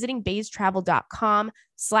by visiting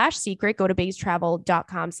baystravel.com/secret. Go to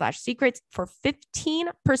baystravel.com/secret for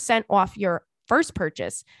 15% off your first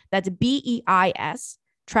purchase. That's BEIS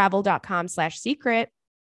travel.com/secret.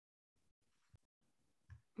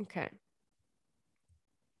 Okay.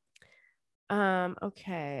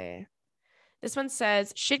 Okay. This one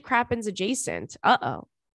says shit crappens adjacent. /body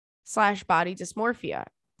dysmorphia.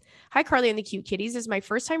 Hi, Carly and the cute kitties. This is my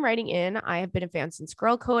first time writing in. I have been a fan since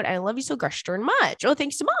Girl Code, and I love you so gosh darn much. Oh,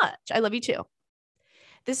 thanks so much. I love you too.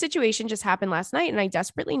 This situation just happened last night, and I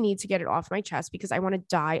desperately need to get it off my chest because I want to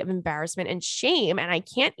die of embarrassment and shame, and I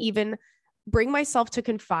can't even bring myself to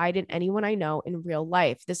confide in anyone I know in real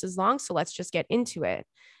life. This is long, so let's just get into it.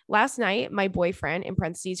 Last night, my boyfriend, in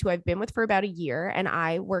parentheses, who I've been with for about a year, and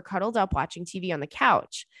I were cuddled up watching TV on the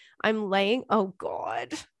couch. Oh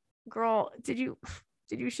God, girl, did you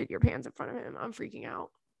shit your pants in front of him? I'm freaking out.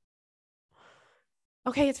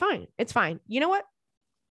 Okay, it's fine. It's fine. You know what?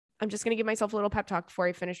 I'm just going to give myself a little pep talk before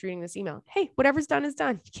I finish reading this email. Hey, whatever's done is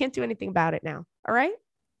done. You can't do anything about it now. All right?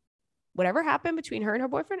 Whatever happened between her and her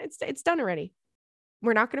boyfriend, it's done already.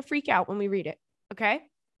 We're not going to freak out when we read it. Okay?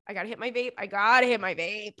 I got to hit my vape.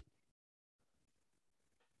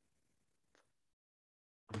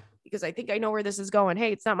 Because I think I know where this is going.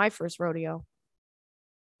 Hey, it's not my first rodeo.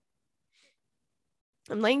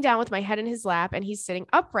 I'm laying down with my head in his lap and he's sitting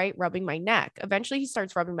upright, rubbing my neck. Eventually he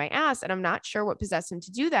starts rubbing my ass and I'm not sure what possessed him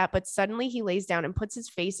to do that, but suddenly he lays down and puts his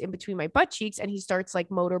face in between my butt cheeks and he starts like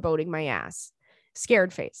motorboating my ass.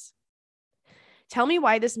 Scared face. Tell me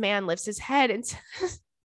why this man lifts his head and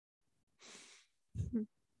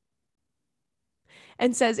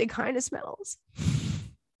says it kind of smells.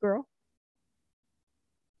 Girl.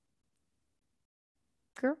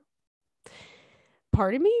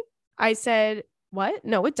 Pardon me? I said, what?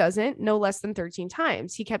 No, it doesn't. No less than 13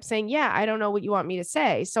 times. He kept saying, yeah, I don't know what you want me to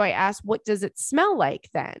say. So I asked, what does it smell like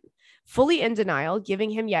then? Fully in denial, giving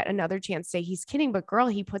him yet another chance to say he's kidding. But girl,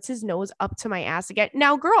 he puts his nose up to my ass again.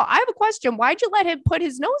 Now, girl, I have a question. Why'd you let him put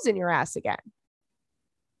his nose in your ass again?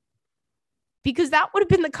 Because that would have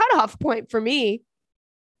been the cutoff point for me.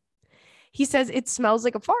 He says, it smells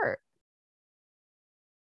like a fart.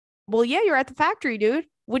 Well, yeah, you're at the factory, dude.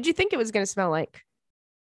 What'd you think it was going to smell like?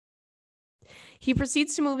 He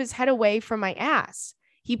proceeds to move his head away from my ass.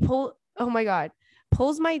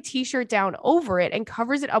 Pulls my t-shirt down over it and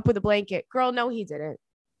covers it up with a blanket. Girl, no, he didn't.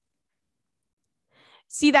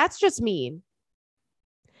 See, that's just mean.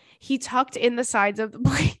 He tucked in the sides of the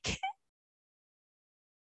blanket.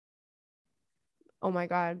 Oh my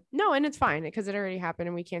God. No, and it's fine because it already happened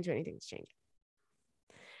and we can't do anything to change it.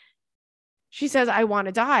 She says, I want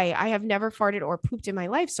to die. I have never farted or pooped in my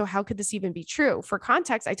life. So how could this even be true? For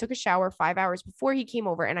context, I took a shower 5 hours before he came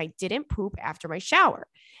over and I didn't poop after my shower.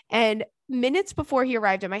 And minutes before he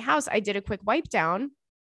arrived at my house, I did a quick wipe down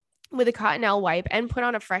with a Cottonelle wipe and put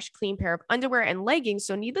on a fresh, clean pair of underwear and leggings.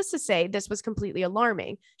 So needless to say, this was completely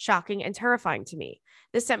alarming, shocking, and terrifying to me.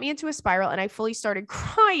 This sent me into a spiral and I fully started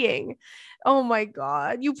crying. Oh my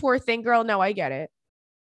God, you poor thing, girl. No, I get it.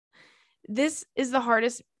 This is the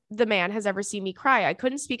hardest the man has ever seen me cry. I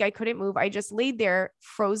couldn't speak. I couldn't move. I just laid there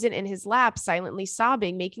frozen in his lap, silently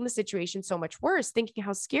sobbing, making the situation so much worse, thinking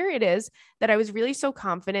how scary it is that I was really so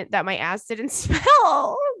confident that my ass didn't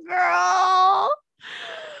smell. Girl,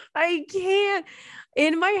 I can't.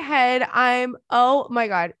 In my head, oh my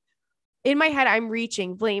God. In my head, I'm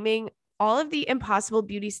reaching, blaming all of the impossible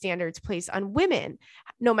beauty standards placed on women.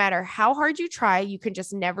 No matter how hard you try, you can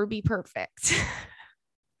just never be perfect.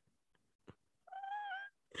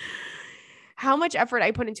 How much effort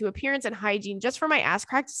I put into appearance and hygiene just for my ass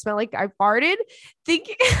crack to smell like I farted,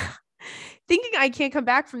 thinking thinking I can't come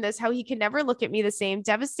back from this, how he can never look at me the same,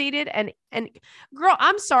 devastated. And girl,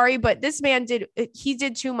 I'm sorry, but this man did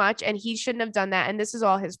too much and he shouldn't have done that. And this is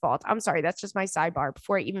all his fault. I'm sorry. That's just my sidebar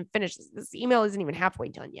before I even finish this. This email isn't even halfway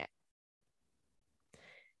done yet.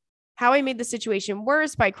 How I made the situation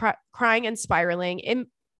worse by crying and spiraling,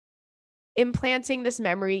 implanting this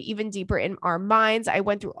memory even deeper in our minds. I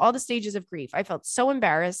went through all the stages of grief. I felt so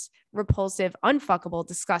embarrassed, repulsive, unfuckable,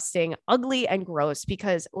 disgusting, ugly, and gross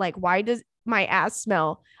because, like, why does my ass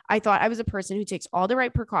smell? I thought I was a person who takes all the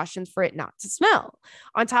right precautions for it not to smell.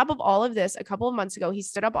 On top of all of this, a couple of months ago, he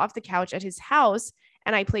stood up off the couch at his house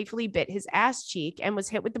and I playfully bit his ass cheek and was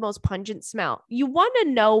hit with the most pungent smell. You want to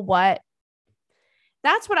know what?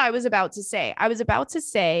 That's what I was about to say. I was about to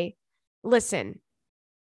say, listen,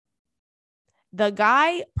 the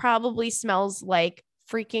guy probably smells like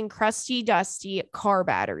freaking crusty, dusty car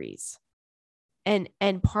batteries and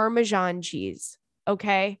Parmesan cheese.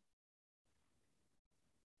 Okay.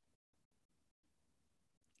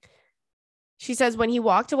 She says, when he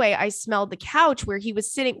walked away, I smelled the couch where he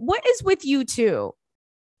was sitting. What is with you two?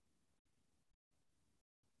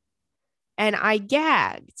 And I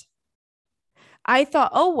gagged. I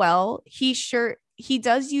thought, oh, well, he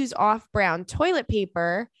does use off-brand toilet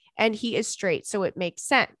paper and he is straight, so it makes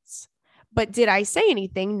sense. But did I say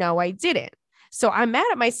anything? No, I didn't. So I'm mad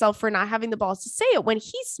at myself for not having the balls to say it when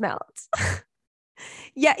he smelled.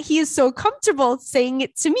 Yet he is so comfortable saying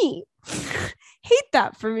it to me. Hate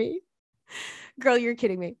that for me. Girl, you're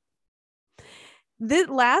kidding me. The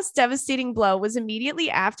last devastating blow was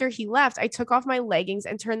immediately after he left. I took off my leggings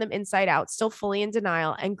and turned them inside out, still fully in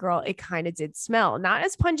denial. And girl, it kind of did smell. Not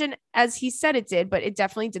as pungent as he said it did, but it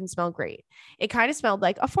definitely didn't smell great. It kind of smelled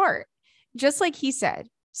like a fart, just like he said.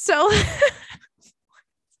 So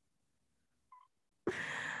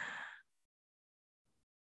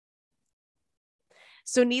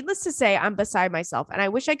So needless to say, I'm beside myself and I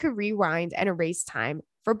wish I could rewind and erase time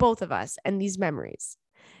for both of us and these memories.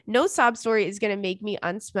 No sob story is going to make me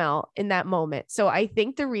unsmell in that moment. So I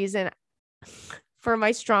think the reason for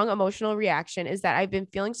my strong emotional reaction is that I've been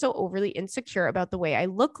feeling so overly insecure about the way I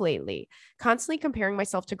look lately, constantly comparing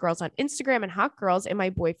myself to girls on Instagram and hot girls in my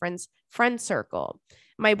boyfriend's friend circle.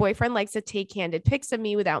 My boyfriend likes to take candid pics of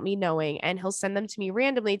me without me knowing, and he'll send them to me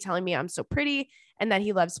randomly, telling me I'm so pretty and that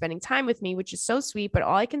he loves spending time with me, which is so sweet. But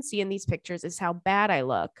all I can see in these pictures is how bad I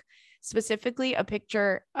look. Specifically, a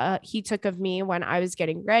picture he took of me when I was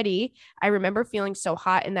getting ready. I remember feeling so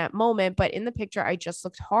hot in that moment, but in the picture, I just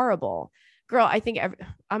looked horrible. Girl, I think I'm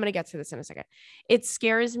going to get to this in a second. It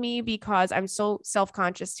scares me because I'm so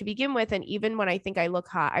self-conscious to begin with. And even when I think I look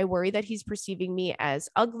hot, I worry that he's perceiving me as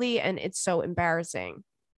ugly, and it's so embarrassing.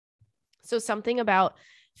 So something about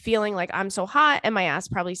feeling like I'm so hot and my ass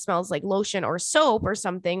probably smells like lotion or soap or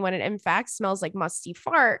something when it in fact smells like musty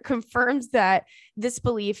fart confirms that this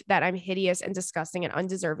belief that I'm hideous and disgusting and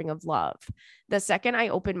undeserving of love. The second I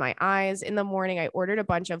opened my eyes in the morning, I ordered a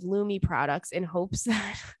bunch of Lumi products in hopes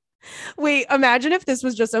that wait, imagine if this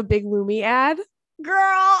was just a big Lumi ad.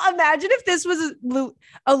 Girl, imagine if this was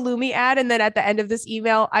a Lumi ad and then at the end of this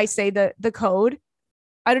email I say the code.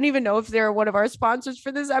 I don't even know if they're one of our sponsors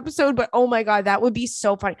for this episode, but oh my God, that would be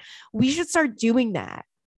so funny. We should start doing that.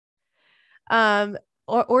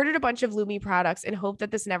 Or ordered a bunch of Lumi products and hope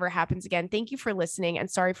that this never happens again. Thank you for listening and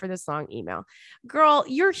sorry for this long email. Girl,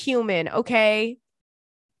 you're human, okay?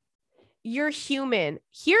 You're human.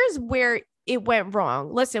 Here's where it went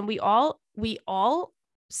wrong. Listen, we all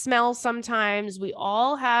smell sometimes. We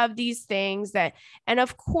all have these things that, and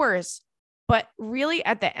of course, but really,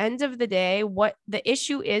 at the end of the day, what the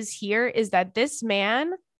issue is here is that this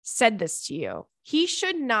man said this to you. He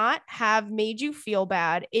should not have made you feel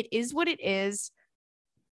bad. It is what it is.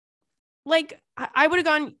 Like, I would have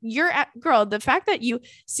gone, girl, the fact that you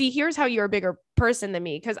see, here's how you're a bigger person than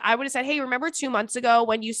me. Cause I would have said, hey, remember 2 months ago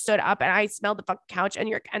when you stood up and I smelled the fucking couch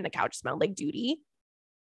and the couch smelled like duty.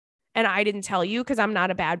 And I didn't tell you because I'm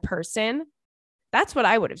not a bad person. That's what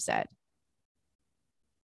I would have said.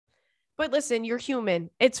 But listen, you're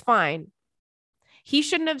human. It's fine. He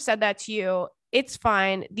shouldn't have said that to you. It's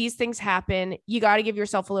fine. These things happen. You got to give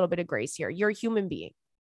yourself a little bit of grace here. You're a human being,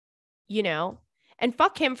 you know, and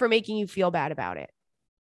fuck him for making you feel bad about it.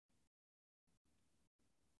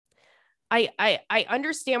 I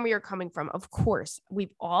understand where you're coming from. Of course,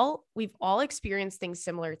 we've all experienced things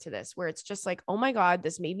similar to this, where it's just like, oh my God,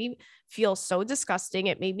 this made me feel so disgusting.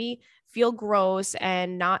 It made me feel gross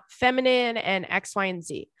and not feminine and X, Y, and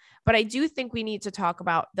Z. But I do think we need to talk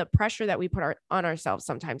about the pressure that we put on ourselves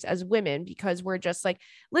sometimes as women, because we're just like,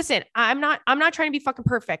 listen, I'm not trying to be fucking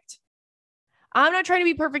perfect. I'm not trying to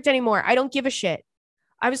be perfect anymore. I don't give a shit.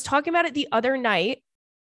 I was talking about it the other night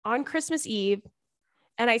on Christmas Eve.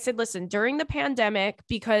 And I said, listen, during the pandemic,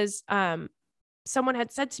 because someone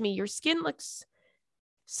had said to me, your skin looks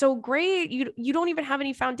so great. You don't even have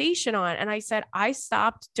any foundation on. And I said, I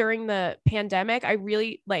stopped during the pandemic. I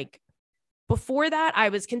really before that, I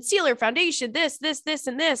was concealer, foundation, this,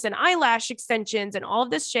 and eyelash extensions and all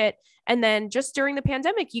of this shit. And then just during the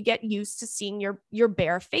pandemic, you get used to seeing your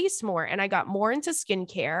bare face more. And I got more into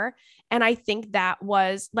skincare. And I think that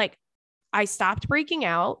was like, I stopped breaking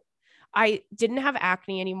out. I didn't have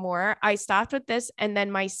acne anymore. I stopped with this. And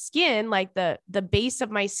then my skin, like the base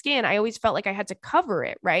of my skin, I always felt like I had to cover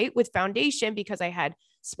it, right, with foundation, because I had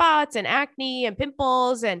spots and acne and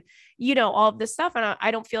pimples and, all of this stuff. And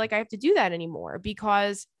I don't feel like I have to do that anymore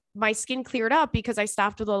because my skin cleared up because I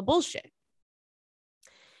stopped with all the bullshit.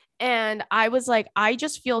 And I was like, I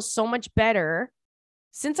just feel so much better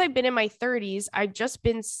since I've been in my 30s. I've just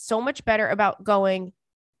been so much better about going,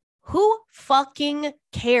 who fucking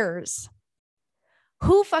cares?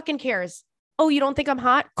 Who fucking cares? Oh, you don't think I'm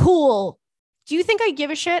hot? Cool. Do you think I give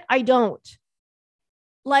a shit? I don't.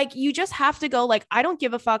 Like, you just have to go, like, I don't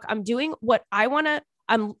give a fuck. I'm doing what I want to.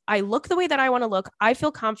 I look the way that I want to look. I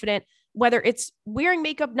feel confident, whether it's wearing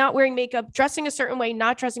makeup, not wearing makeup, dressing a certain way,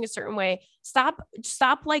 not dressing a certain way. Stop.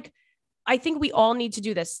 Like, I think we all need to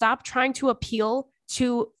do this. Stop trying to appeal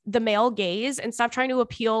to the male gaze and stop trying to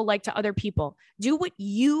appeal like to other people. Do what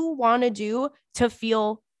you want to do to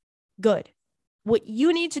feel good. What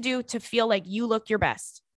you need to do to feel like you look your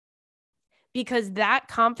best. Because that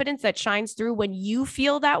confidence that shines through when you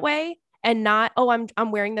feel that way, and not, oh,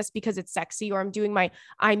 I'm wearing this because it's sexy, or I'm doing my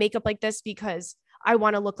eye makeup like this because I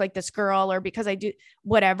want to look like this girl, or because I do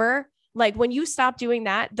whatever. Like, when you stop doing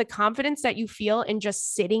that, the confidence that you feel in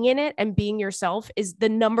just sitting in it and being yourself is the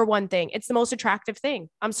number one thing. It's the most attractive thing.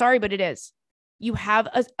 I'm sorry, but it is. You have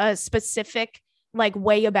a specific like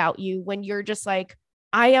way about you when you're just like,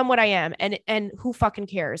 I am what I am, and who fucking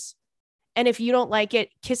cares? And if you don't like it,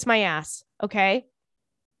 kiss my ass, okay?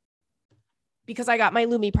 Because I got my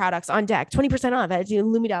Lumi products on deck, 20% off at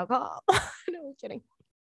Lumi.com. No, I'm kidding.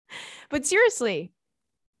 But seriously,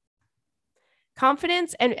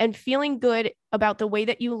 confidence and feeling good about the way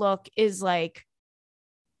that you look is like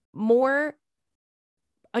more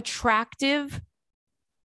attractive,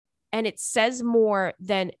 and it says more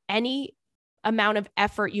than any amount of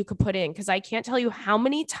effort you could put in. Because I can't tell you how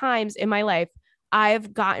many times in my life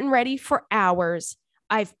I've gotten ready for hours.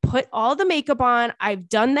 I've put all the makeup on. I've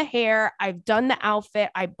done the hair. I've done the outfit.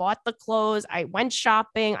 I bought the clothes. I went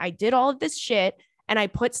shopping. I did all of this shit. And I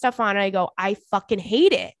put stuff on and I go, I fucking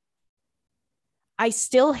hate it. I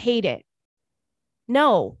still hate it.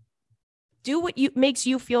 No. Do what makes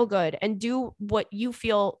you feel good, and do what you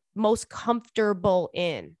feel most comfortable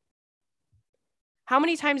in. How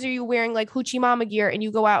many times are you wearing like hoochie mama gear and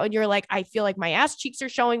you go out and you're like, I feel like my ass cheeks are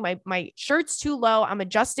showing, my shirt's too low, I'm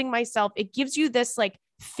adjusting myself. It gives you this like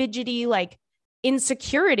fidgety, like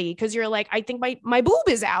insecurity, because you're like, I think my boob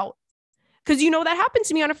is out. Because that happened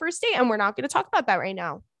to me on a first date, and we're not going to talk about that right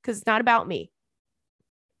now because it's not about me.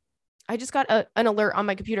 I just got an alert on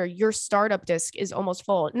my computer. Your startup disk is almost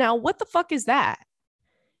full. Now, what the fuck is that?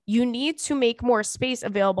 You need to make more space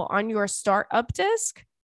available on your startup disk.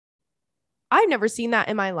 I've never seen that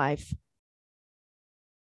in my life.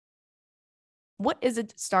 What is a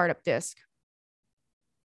startup disk?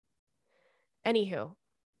 Anywho.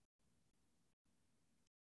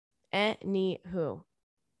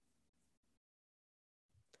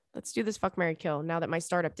 Let's do this fuck, marry, kill now that my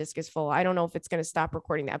startup disk is full. I don't know if it's going to stop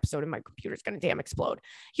recording the episode and my computer's going to damn explode.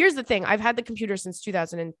 Here's the thing. I've had the computer since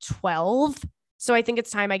 2012. So I think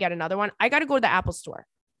it's time I get another one. I got to go to the Apple store.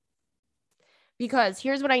 Because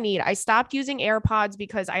here's what I need. I stopped using AirPods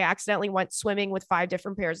because I accidentally went swimming with 5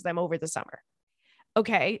 different pairs of them over the summer.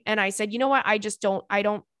 Okay. And I said, you know what?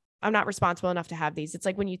 I'm not responsible enough to have these. It's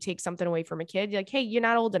like when you take something away from a kid, you're like, hey, you're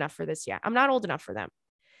not old enough for this yet. I'm not old enough for them.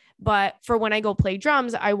 But for when I go play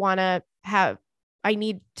drums, I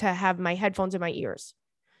need to have my headphones in my ears.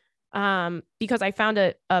 Because I found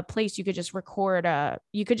a place you could just record,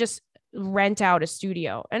 you could just rent out a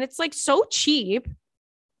studio. And it's like so cheap.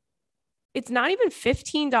 It's not even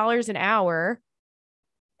 $15 an hour.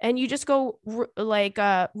 And you just go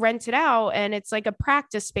rent it out, and it's like a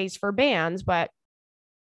practice space for bands. But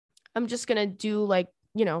I'm just going to do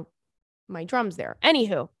my drums there.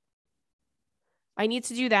 Anywho, I need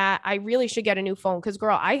to do that. I really should get a new phone because,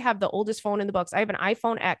 girl, I have the oldest phone in the books. I have an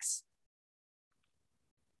iPhone X.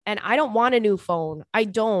 And I don't want a new phone. I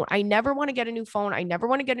never want to get a new phone. I never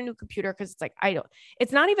want to get a new computer because it's like,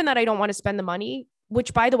 it's not even that I don't want to spend the money,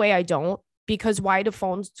 which, by the way, I don't, because why do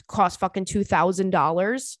phones cost fucking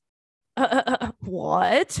 $2,000?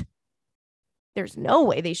 What? There's no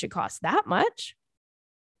way they should cost that much.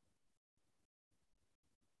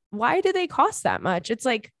 Why do they cost that much? It's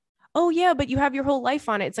like, oh yeah, but you have your whole life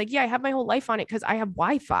on it. It's like, yeah, I have my whole life on it because I have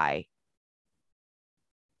Wi-Fi.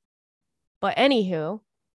 But anywho,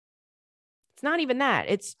 it's not even that.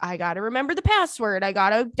 It's, I got to remember the password. I got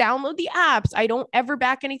to download the apps. I don't ever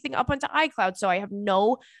back anything up onto iCloud. So I have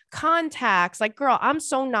no contacts. Like, girl, I'm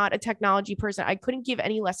so not a technology person. I couldn't give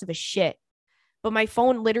any less of a shit. But my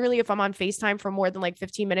phone, literally, if I'm on FaceTime for more than like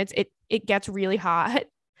 15 minutes, it gets really hot.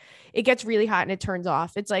 It gets really hot and it turns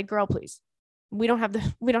off. It's like, girl, please. We don't have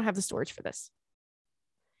the storage for this.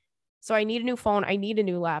 So I need a new phone. I need a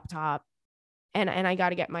new laptop. And I got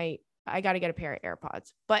to get a pair of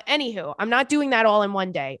AirPods. But anywho, I'm not doing that all in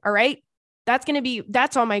one day. All right. That's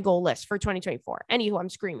on my goal list for 2024. Anywho, I'm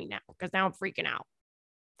screaming now because now I'm freaking out.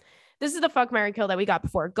 This is the fuck, marry, kill that we got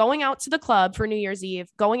before. Going out to the club for New Year's Eve,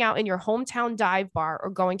 going out in your hometown dive bar, or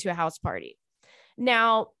going to a house party.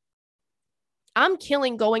 Now, I'm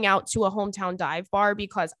killing going out to a hometown dive bar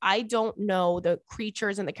because I don't know the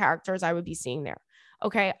creatures and the characters I would be seeing there.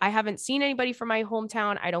 Okay. I haven't seen anybody from my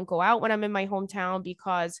hometown. I don't go out when I'm in my hometown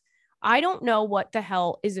because I don't know what the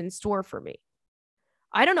hell is in store for me.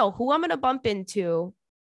 I don't know who I'm going to bump into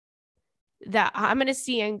that I'm going to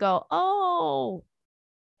see and go, oh,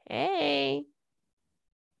 hey,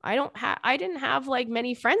 I didn't have like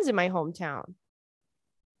many friends in my hometown.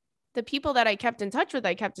 The people that I kept in touch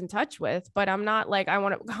with, but I'm not like, I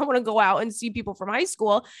want to go out and see people from high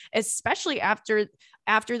school, especially after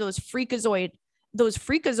those freakazoids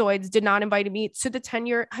did not invite me to the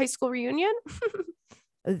 10-year high school reunion.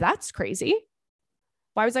 That's crazy.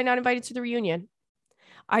 Why was I not invited to the reunion?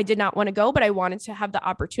 I did not want to go, but I wanted to have the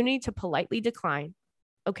opportunity to politely decline.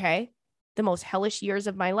 Okay. The most hellish years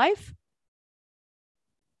of my life.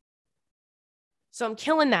 So I'm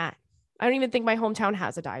killing that. I don't even think my hometown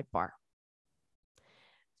has a dive bar.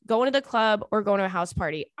 Going to the club or going to a house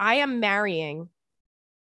party. I am marrying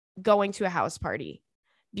going to a house party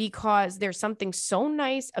because there's something so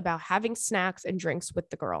nice about having snacks and drinks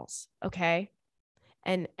with the girls. Okay.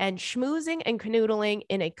 And schmoozing and canoodling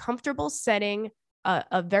in a comfortable setting,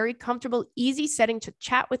 a very comfortable, easy setting to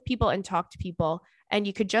chat with people and talk to people. And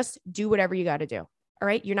you could just do whatever you got to do. All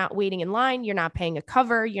right. You're not waiting in line. You're not paying a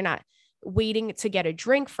cover. You're not waiting to get a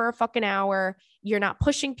drink for a fucking hour. You're not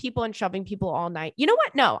pushing people and shoving people all night. You know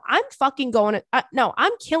what? No, I'm fucking going to, no,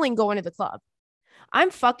 I'm killing going to the club. I'm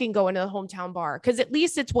fucking going to the hometown bar because at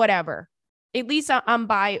least it's whatever. At least I'm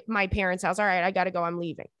by my parents' house. All right, I got to go. I'm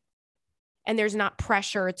leaving. And there's not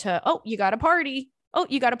pressure to, oh, you got a party. Oh,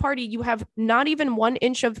 you got a party. You have not even 1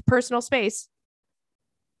 inch of personal space.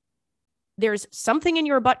 There's something in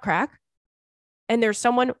your butt crack and there's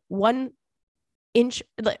someone 1 inch,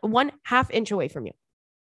 1/2 inch away from you.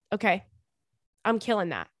 Okay. I'm killing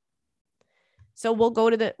that. So we'll go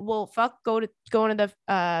to the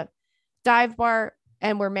dive bar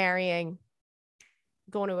and we're marrying,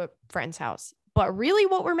 going to a friend's house. But really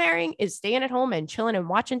what we're marrying is staying at home and chilling and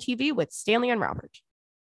watching TV with Stanley and Robert.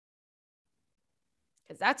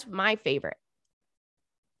 Because that's my favorite.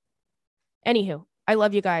 Anywho, I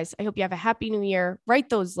love you guys. I hope you have a happy new year. Write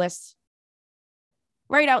those lists.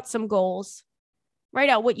 Write out some goals. Write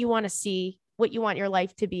out what you want to see, what you want your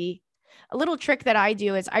life to be. A little trick that I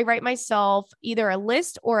do is I write myself either a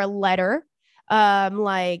list or a letter,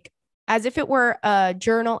 like as if it were a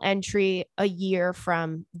journal entry a year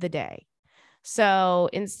from the day. So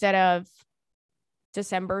instead of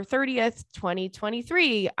December 30th,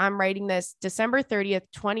 2023, I'm writing this December 30th,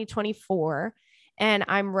 2024, and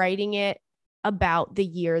I'm writing it about the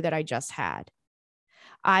year that I just had.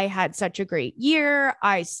 I had such a great year.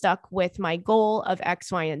 I stuck with my goal of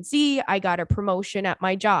X, Y, and Z. I got a promotion at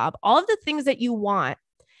my job. All of the things that you want,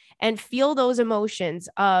 and feel those emotions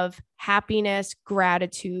of happiness,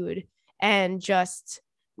 gratitude, and just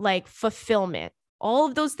like fulfillment. All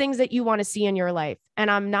of those things that you want to see in your life.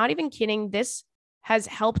 And I'm not even kidding. This has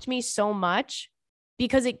helped me so much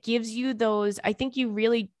because it gives you those, I think you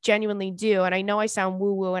really genuinely do. And I know I sound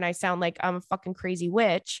woo-woo and I sound like I'm a fucking crazy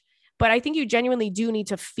witch, But I think you genuinely do need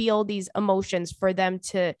to feel these emotions for them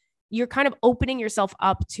to, you're kind of opening yourself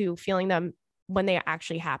up to feeling them when they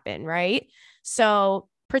actually happen, right? So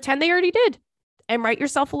pretend they already did and write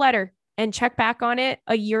yourself a letter and check back on it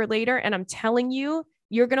a year later. And I'm telling you,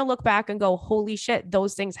 you're going to look back and go, holy shit,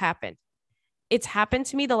 those things happened. It's happened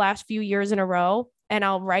to me the last few years in a row. And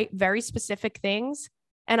I'll write very specific things.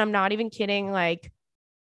 And I'm not even kidding. Like,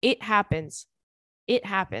 it happens. It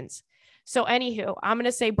happens. So anywho, I'm going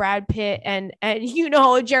to say Brad Pitt and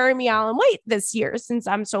Jeremy Allen White this year since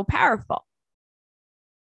I'm so powerful.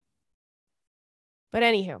 But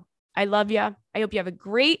anywho, I love you. I hope you have a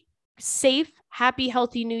great, safe, happy,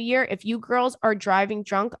 healthy new year. If you girls are driving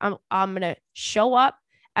drunk, I'm going to show up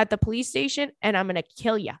at the police station and I'm going to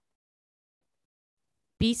kill you.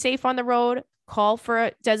 Be safe on the road. Call for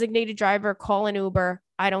a designated driver. Call an Uber.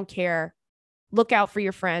 I don't care. Look out for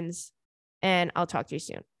your friends. And I'll talk to you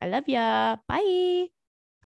soon. I love ya. Bye.